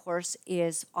 of course,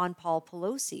 is on Paul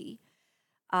Pelosi,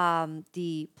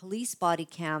 the police body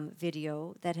cam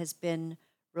video that has been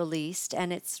released,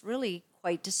 and it's really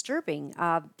quite disturbing.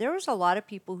 There was a lot of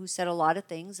people who said a lot of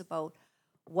things about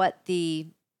what the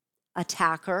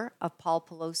attacker of Paul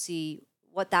Pelosi,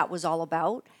 what that was all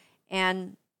about.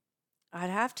 And I'd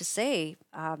have to say,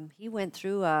 he went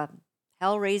through a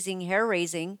hell-raising,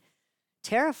 hair-raising,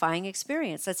 terrifying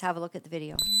experience. Let's have a look at the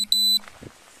video.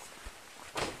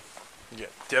 Yeah,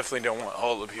 definitely don't want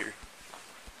all of here.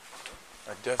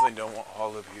 I definitely don't want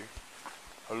all of here.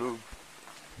 Hello.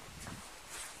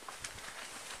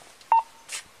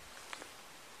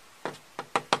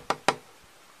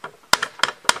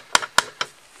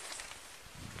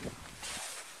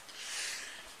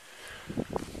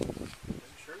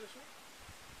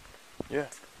 Yeah.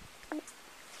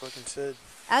 Fucking said.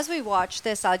 As we watch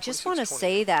this, I just want to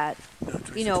say that,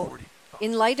 you know,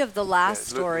 in light of the last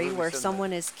story where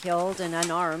someone is killed and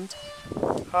unarmed.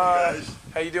 Hi.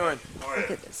 How you doing? Look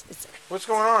at this. What's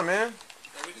going on, man?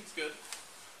 Everything's good.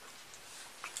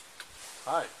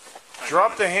 Hi.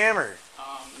 Drop the hammer.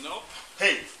 Nope.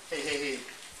 Hey.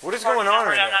 What is going on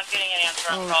right now? I'm not getting an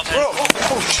answer on call.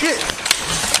 Oh, shit.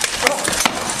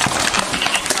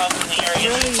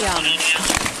 Really,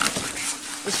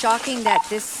 it's shocking that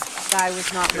this guy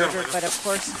was not murdered, but of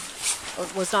course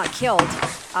was not killed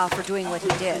for doing what he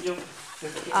did.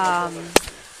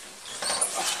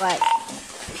 But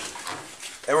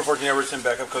Edward 14, Edward 10,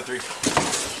 backup code 3.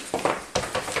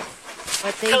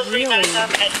 But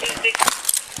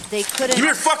they couldn't. Give me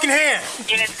your fucking hand!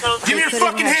 Give me your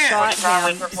fucking hand!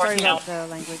 Sorry about the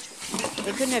language.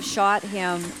 They couldn't have shot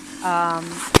him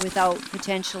without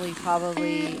potentially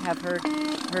probably have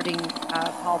hurting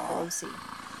Paul Pelosi.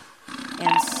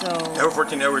 And so... Edward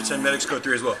 14, Edward 10, medics code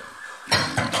 3 as well.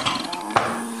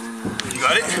 You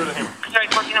got it? Sorry,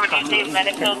 14 number 2,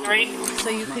 medic code 3. So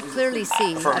you could clearly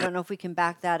see, I don't know if we can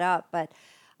back that up, but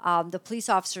the police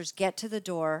officers get to the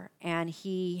door and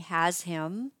he has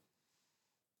him,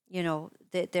 you know,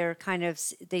 they're kind of,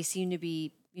 they seem to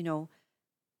be, you know,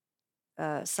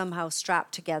 somehow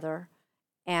strapped together.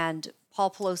 And Paul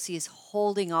Pelosi is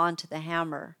holding on to the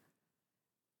hammer,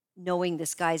 knowing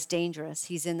this guy's dangerous.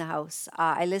 He's in the house.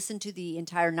 I listened to the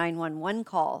entire 911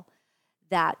 call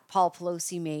that Paul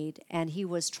Pelosi made, and he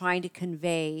was trying to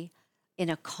convey in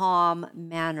a calm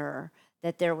manner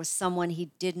that there was someone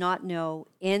he did not know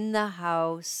in the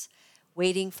house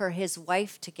waiting for his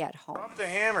wife to get home. Drop the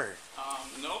hammer.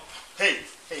 Nope. Hey.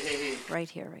 Right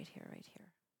here.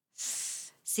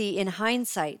 See, in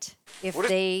hindsight, if What is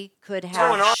they could going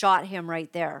have on? shot him right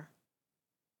there,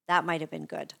 that might have been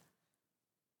good.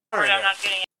 I'm not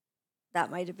getting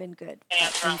That might have been good. an But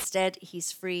answer. instead,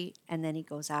 he's free, and then he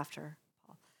goes after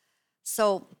Paul.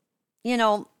 So, you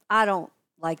know, I don't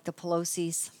like the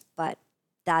Pelosi's, but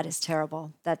that is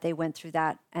terrible that they went through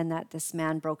that and that this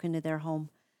man broke into their home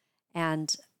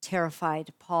and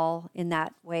terrified Paul in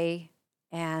that way.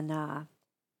 And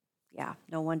yeah,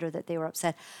 no wonder that they were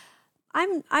upset.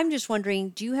 I'm just wondering,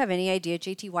 do you have any idea,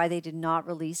 JT, why they did not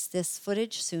release this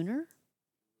footage sooner?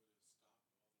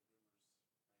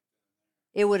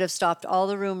 It would have stopped all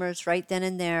the rumors right then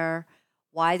and there,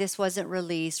 why this wasn't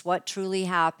released, what truly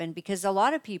happened, because a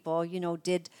lot of people, you know,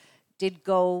 did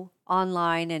go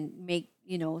online and make,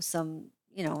 you know, some,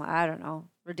 you know, I don't know,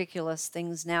 ridiculous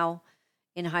things now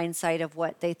in hindsight of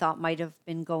what they thought might have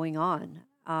been going on,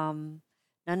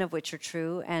 none of which are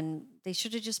true, and they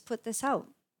should have just put this out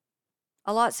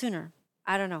a lot sooner.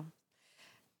 I don't know.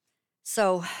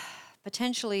 So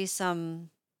potentially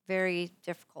some very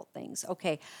difficult things.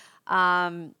 Okay.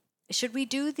 Should we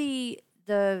do the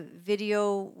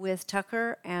video with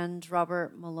Tucker and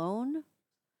Robert Malone?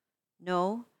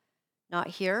 No, not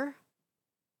here.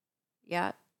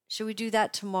 Yeah. Should we do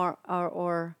that tomorrow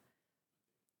or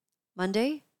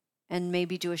Monday and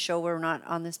maybe do a show where we're not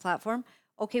on this platform?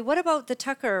 Okay. What about the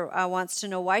Tucker wants to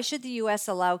know, why should the U.S.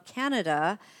 allow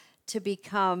Canada to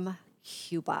become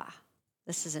Cuba?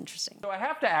 This is interesting. So I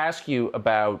have to ask you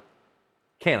about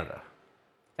Canada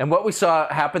and what we saw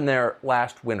happen there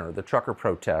last winter, the trucker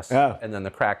protests, and then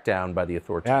the crackdown by the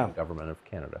authoritarian government of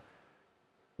Canada.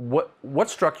 What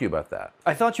struck you about that?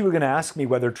 I thought you were going to ask me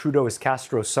whether Trudeau is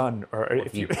Castro's son, or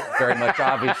if you very much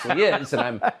obviously is, and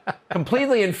I'm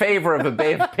completely in favor of a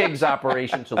Bay of Pigs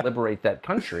operation to liberate that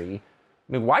country.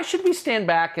 I mean, why should we stand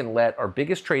back and let our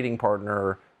biggest trading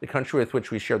partner, the country with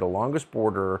which we share the longest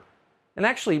border, and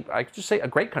actually, I could just say a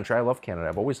great country. I love Canada.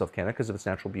 I've always loved Canada because of its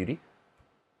natural beauty.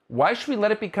 Why should we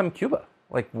let it become Cuba?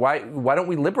 Like, why don't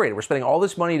we liberate it? We're spending all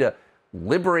this money to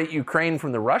liberate Ukraine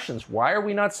from the Russians. Why are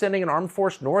we not sending an armed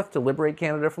force north to liberate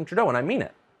Canada from Trudeau? And I mean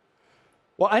it.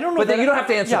 Well, I don't know. But that you don't have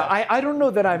to answer. Yeah, I don't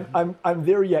know that I'm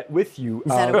there yet with you.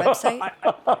 Is that a website?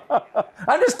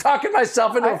 I'm just talking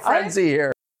myself into a frenzy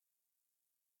here.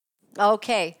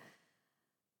 Okay.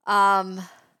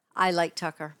 I like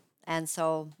Tucker. And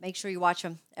so make sure you watch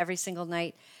him every single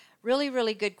night. Really,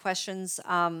 really good questions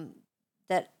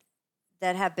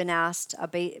that have been asked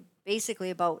basically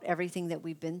about everything that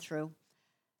we've been through.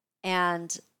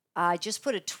 And I just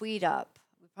put a tweet up.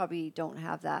 We probably don't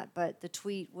have that, but the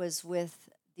tweet was with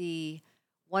the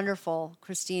wonderful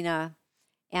Christina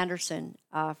Anderson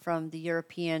from the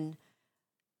European,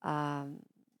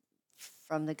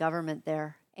 from the government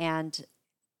there. And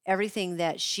everything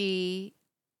that she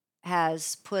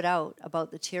has put out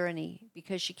about the tyranny,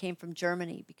 because she came from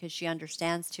Germany, because she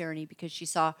understands tyranny, because she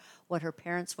saw what her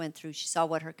parents went through, she saw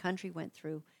what her country went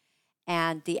through,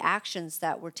 and the actions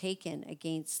that were taken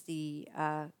against the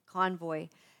convoy.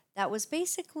 That was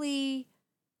basically,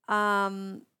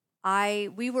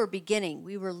 we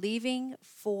were leaving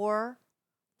for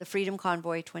the Freedom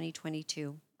Convoy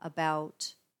 2022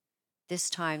 about this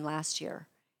time last year,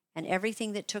 and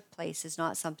everything that took place is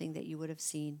not something that you would have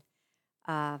seen.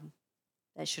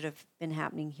 That should have been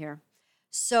happening here.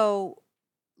 So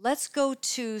let's go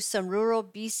to some rural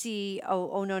BC.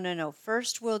 Oh, no.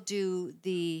 First, we'll do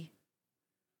the,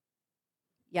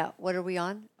 what are we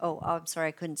on? Oh, I'm sorry,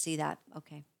 I couldn't see that.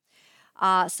 Okay.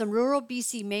 Some rural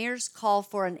BC mayors call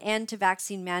for an end to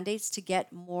vaccine mandates to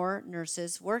get more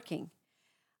nurses working.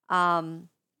 However,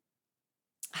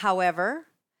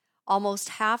 almost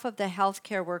half of the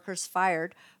healthcare workers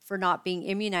fired for not being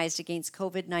immunized against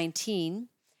COVID-19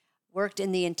 worked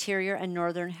in the Interior and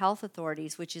Northern Health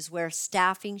Authorities, which is where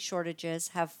staffing shortages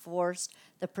have forced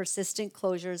the persistent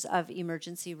closures of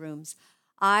emergency rooms.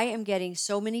 I am getting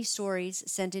so many stories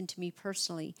sent in to me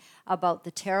personally about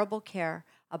the terrible care,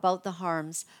 about the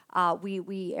harms.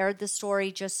 We aired the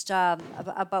story just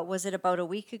about a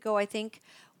week ago, I think,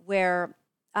 where,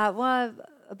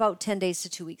 about 10 days to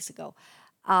 2 weeks ago.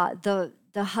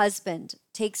 The husband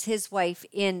takes his wife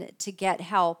in to get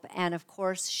help, and of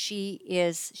course she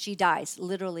dies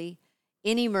literally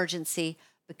in emergency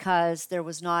because there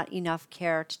was not enough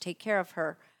care to take care of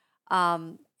her.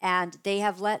 And they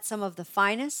have let some of the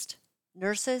finest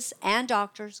nurses and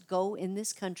doctors go in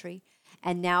this country,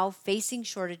 and now facing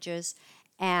shortages.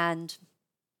 And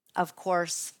of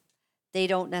course, they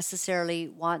don't necessarily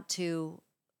want to.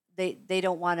 They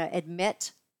don't want to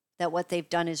admit that what they've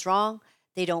done is wrong.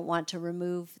 They don't want to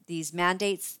remove these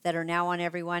mandates that are now on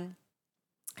everyone.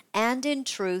 And in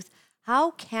truth,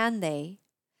 how can they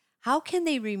How can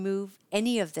they remove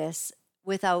any of this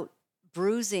without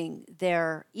bruising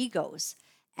their egos?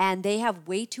 And they have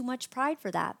way too much pride for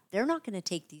that. They're not going to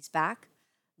take these back.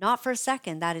 Not for a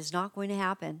second. That is not going to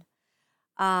happen.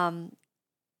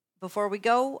 Before we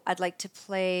go, I'd like to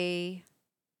play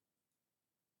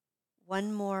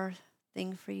one more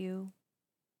thing for you.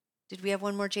 Did we have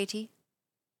one more, JT?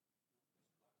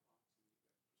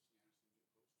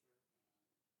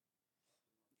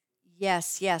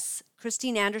 Yes.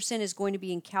 Christine Anderson is going to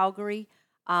be in Calgary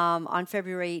on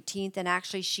February 18th. And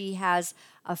actually, she has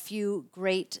a few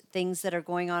great things that are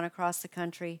going on across the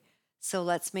country. So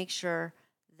let's make sure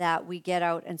that we get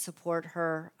out and support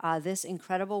her. This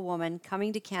incredible woman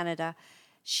coming to Canada.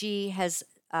 She has,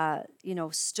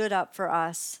 stood up for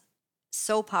us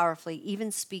so powerfully,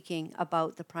 even speaking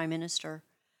about the Prime Minister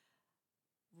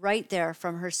right there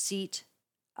from her seat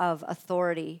of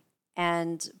authority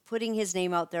and putting his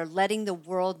name out there, letting the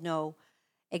world know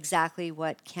exactly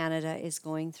what Canada is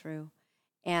going through.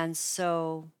 And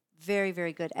so very,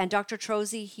 very good. And Dr.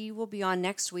 Trozy, he will be on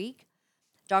next week.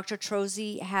 Dr.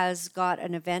 Trozy has got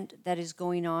an event that is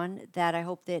going on that I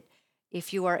hope that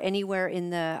if you are anywhere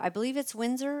in I believe it's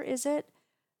Windsor, is it?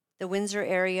 The Windsor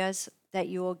areas, that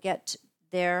you will get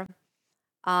there.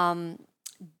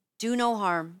 Do no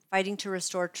harm, fighting to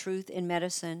restore truth in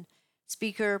medicine.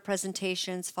 Speaker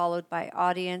presentations followed by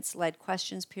audience-led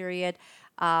questions period.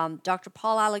 Dr.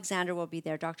 Paul Alexander will be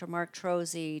there, Dr. Mark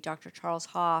Trozy, Dr. Charles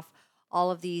Hoff, all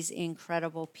of these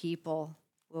incredible people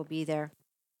will be there.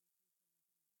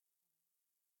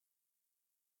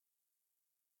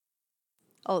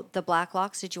 Oh, the Black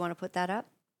Locks, did you want to put that up?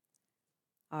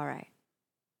 All right.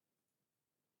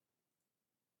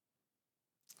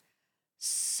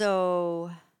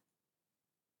 So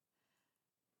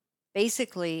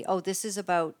basically, this is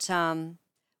about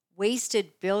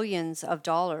wasted billions of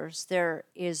dollars. There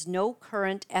is no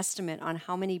current estimate on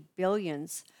how many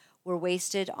billions were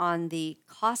wasted on the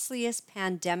costliest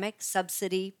pandemic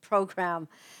subsidy program.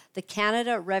 The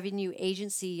Canada Revenue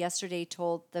Agency yesterday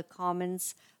told the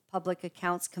Commons Public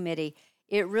Accounts Committee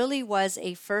it really was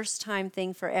a first-time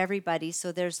thing for everybody,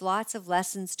 so there's lots of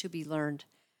lessons to be learned.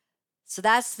 So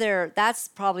that's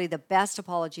probably the best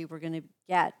apology we're going to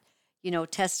get.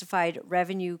 Testified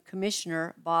Revenue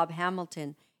Commissioner Bob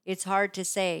Hamilton. It's hard to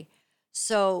say.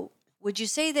 So would you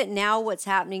say that now what's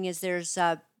happening is there's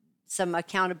some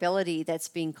accountability that's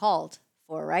being called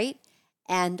for, right?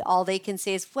 And all they can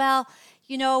say is, well,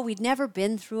 we'd never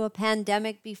been through a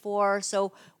pandemic before,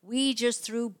 so we just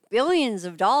threw billions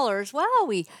of dollars. Well,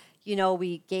 we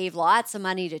gave lots of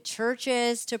money to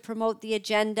churches to promote the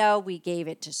agenda. We gave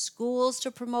it to schools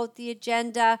to promote the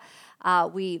agenda.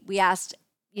 We asked,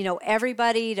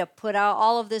 everybody to put out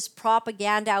all of this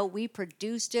propaganda out. We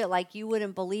produced it like you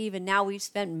wouldn't believe, and now we've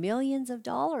spent millions of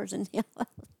dollars. And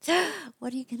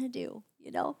what are you going to do,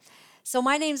 So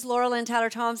my name's Laura Lynn Tyler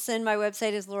Thompson. My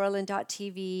website is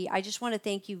lauralynn.tv. I just want to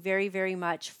thank you very, very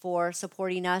much for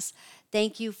supporting us.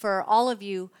 Thank you for all of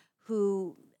you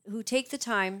who take the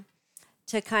time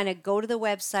to kind of go to the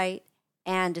website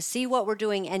and to see what we're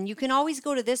doing. And you can always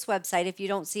go to this website if you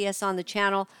don't see us on the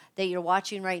channel that you're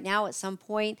watching right now at some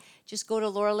point. Just go to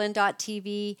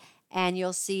lauralynn.tv and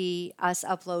you'll see us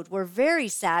upload. We're very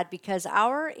sad because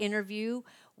our interview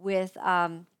with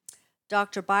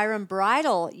Dr. Byron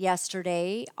Bridle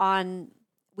yesterday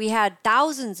we had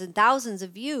thousands and thousands of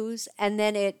views, and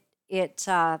then it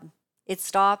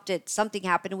stopped. Something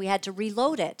happened, and we had to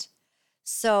reload it.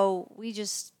 So we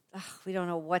don't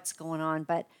know what's going on,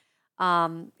 but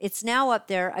it's now up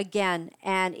there again,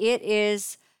 and it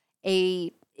is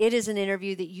an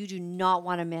interview that you do not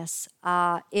want to miss.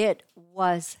 It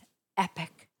was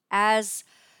epic, as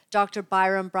Dr.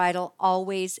 Byron Bridle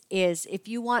always is. If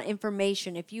you want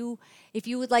information, if you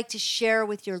would like to share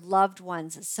with your loved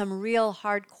ones some real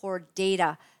hardcore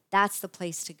data, that's the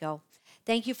place to go.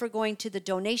 Thank you for going to the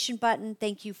donation button.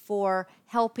 Thank you for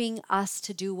helping us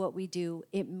to do what we do.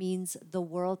 It means the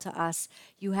world to us.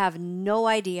 You have no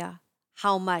idea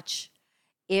how much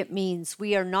it means.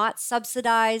 We are not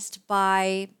subsidized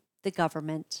by the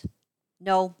government.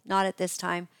 No, not at this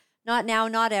time. Not now,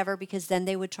 not ever, because then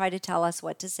they would try to tell us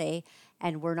what to say,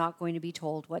 and we're not going to be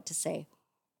told what to say.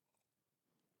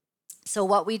 So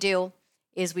what we do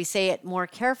is we say it more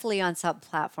carefully on some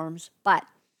platforms, but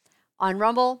on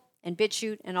Rumble and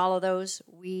BitChute and all of those,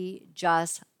 we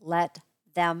just let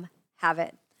them have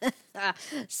it.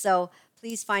 So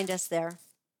please find us there.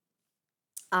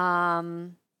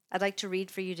 I'd like to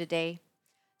read for you today,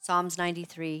 Psalms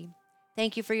 93.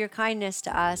 Thank you for your kindness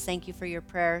to us. Thank you for your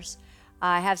prayers.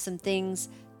 I have some things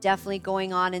definitely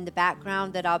going on in the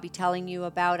background that I'll be telling you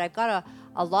about. I've got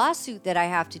a lawsuit that I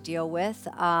have to deal with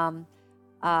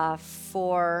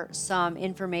for some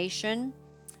information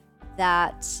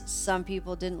that some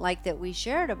people didn't like that we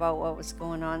shared about what was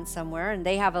going on somewhere, and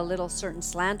they have a little certain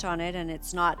slant on it, and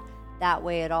it's not that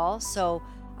way at all. So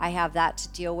I have that to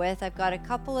deal with. I've got a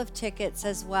couple of tickets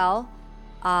as well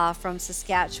from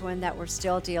Saskatchewan that we're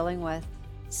still dealing with.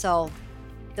 So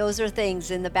those are things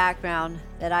in the background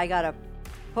that I gotta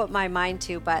put my mind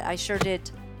to, but I sure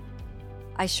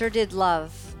did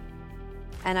love,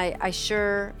 and I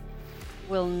sure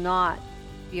will not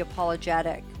be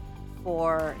apologetic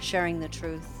for sharing the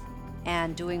truth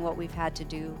and doing what we've had to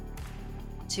do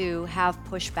to have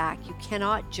pushback. You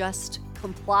cannot just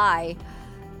comply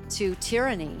to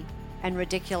tyranny and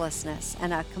ridiculousness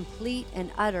and a complete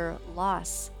and utter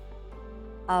loss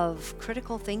of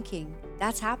critical thinking.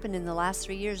 That's happened in the last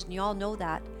 3 years, and you all know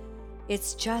that.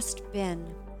 It's just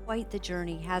been quite the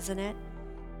journey, hasn't it?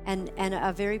 And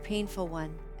a very painful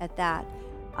one at that.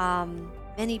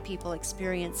 Many people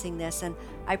experiencing this, and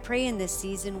I pray in this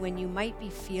season when you might be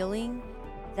feeling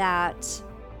that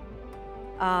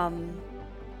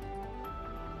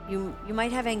you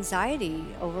might have anxiety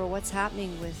over what's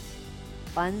happening with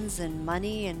funds and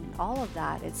money and all of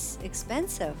that. It's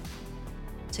expensive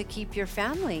to keep your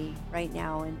family right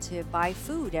now and to buy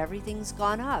food. Everything's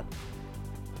gone up.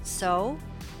 So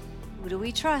who do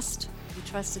we trust? We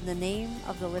trust in the name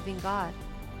of the living God.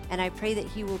 And I pray that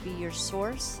he will be your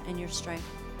source and your strength.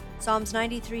 Psalms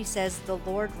 93 says, "The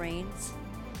Lord reigns.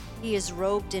 He is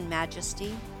robed in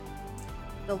majesty.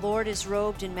 The Lord is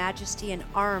robed in majesty and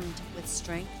armed with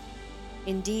strength.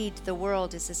 Indeed, the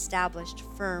world is established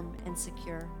firm and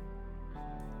secure."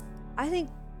 I think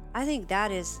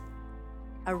that is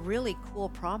a really cool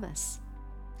promise.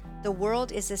 The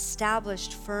world is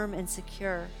established firm and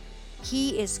secure.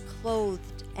 He is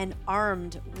clothed and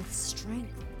armed with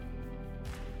strength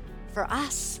for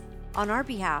us, on our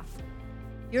behalf.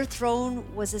 Your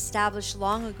throne was established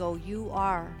long ago. You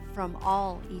are from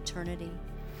all eternity.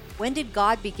 When did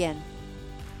God begin?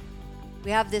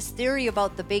 We have this theory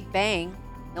about the Big Bang.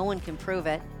 No one can prove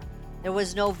it. There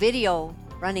was no video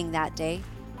running that day.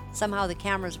 Somehow the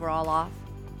cameras were all off.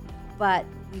 But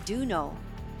we do know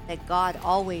that God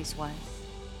always was.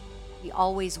 He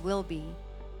always will be,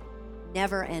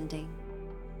 never ending.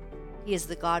 He is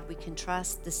the God we can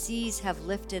trust. The seas have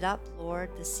lifted up, Lord.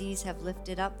 The seas have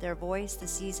lifted up their voice. The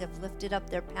seas have lifted up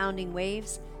their pounding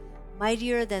waves.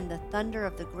 Mightier than the thunder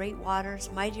of the great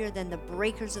waters, mightier than the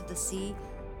breakers of the sea.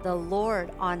 The Lord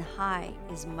on high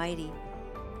is mighty.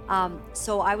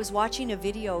 So I was watching a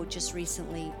video just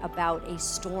recently about a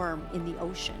storm in the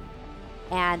ocean.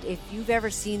 And if you've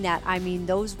ever seen that, I mean,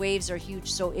 those waves are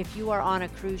huge. So if you are on a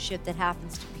cruise ship that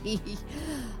happens to be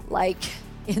like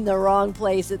in the wrong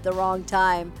place at the wrong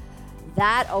time,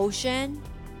 that ocean,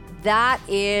 that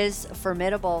is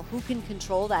formidable. Who can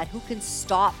control that? Who can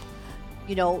stop,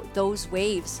 those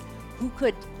waves? Who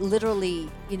could literally,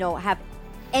 have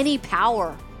any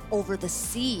power over the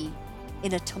sea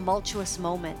in a tumultuous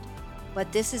moment?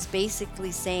 But this is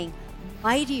basically saying,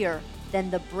 mightier than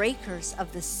the breakers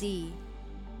of the sea,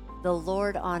 the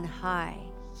Lord on high.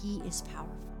 He is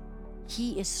powerful.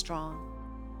 He is strong.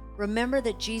 Remember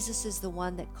that Jesus is the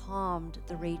one that calmed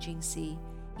the raging sea.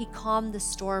 He calmed the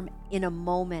storm in a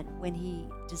moment when he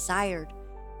desired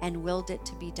and willed it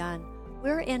to be done.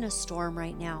 We're in a storm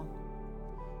right now.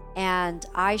 And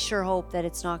I sure hope that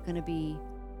it's not going to be,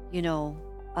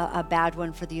 a bad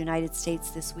one for the United States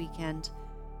this weekend.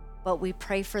 But we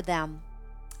pray for them,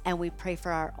 and we pray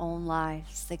for our own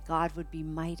lives, that God would be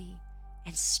mighty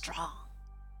and strong,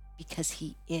 because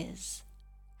he is.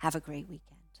 Have a great weekend.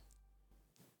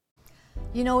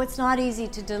 It's not easy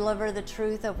to deliver the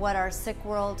truth of what our sick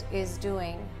world is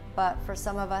doing, but for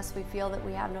some of us, we feel that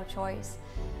we have no choice.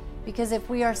 Because if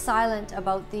we are silent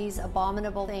about these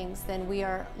abominable things, then we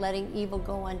are letting evil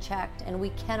go unchecked, and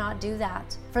we cannot do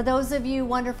that. For those of you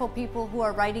wonderful people who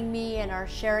are writing me and are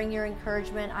sharing your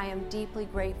encouragement, I am deeply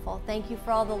grateful. Thank you for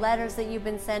all the letters that you've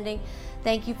been sending.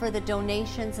 Thank you for the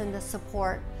donations and the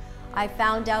support. I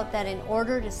found out that in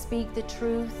order to speak the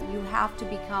truth, you have to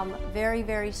become very,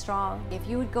 very strong. If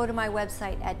you would go to my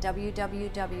website at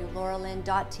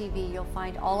www.lauralyn.tv, you'll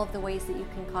find all of the ways that you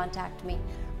can contact me.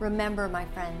 Remember, my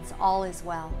friends, all is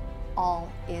well.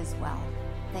 All is well.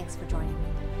 Thanks for joining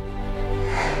me.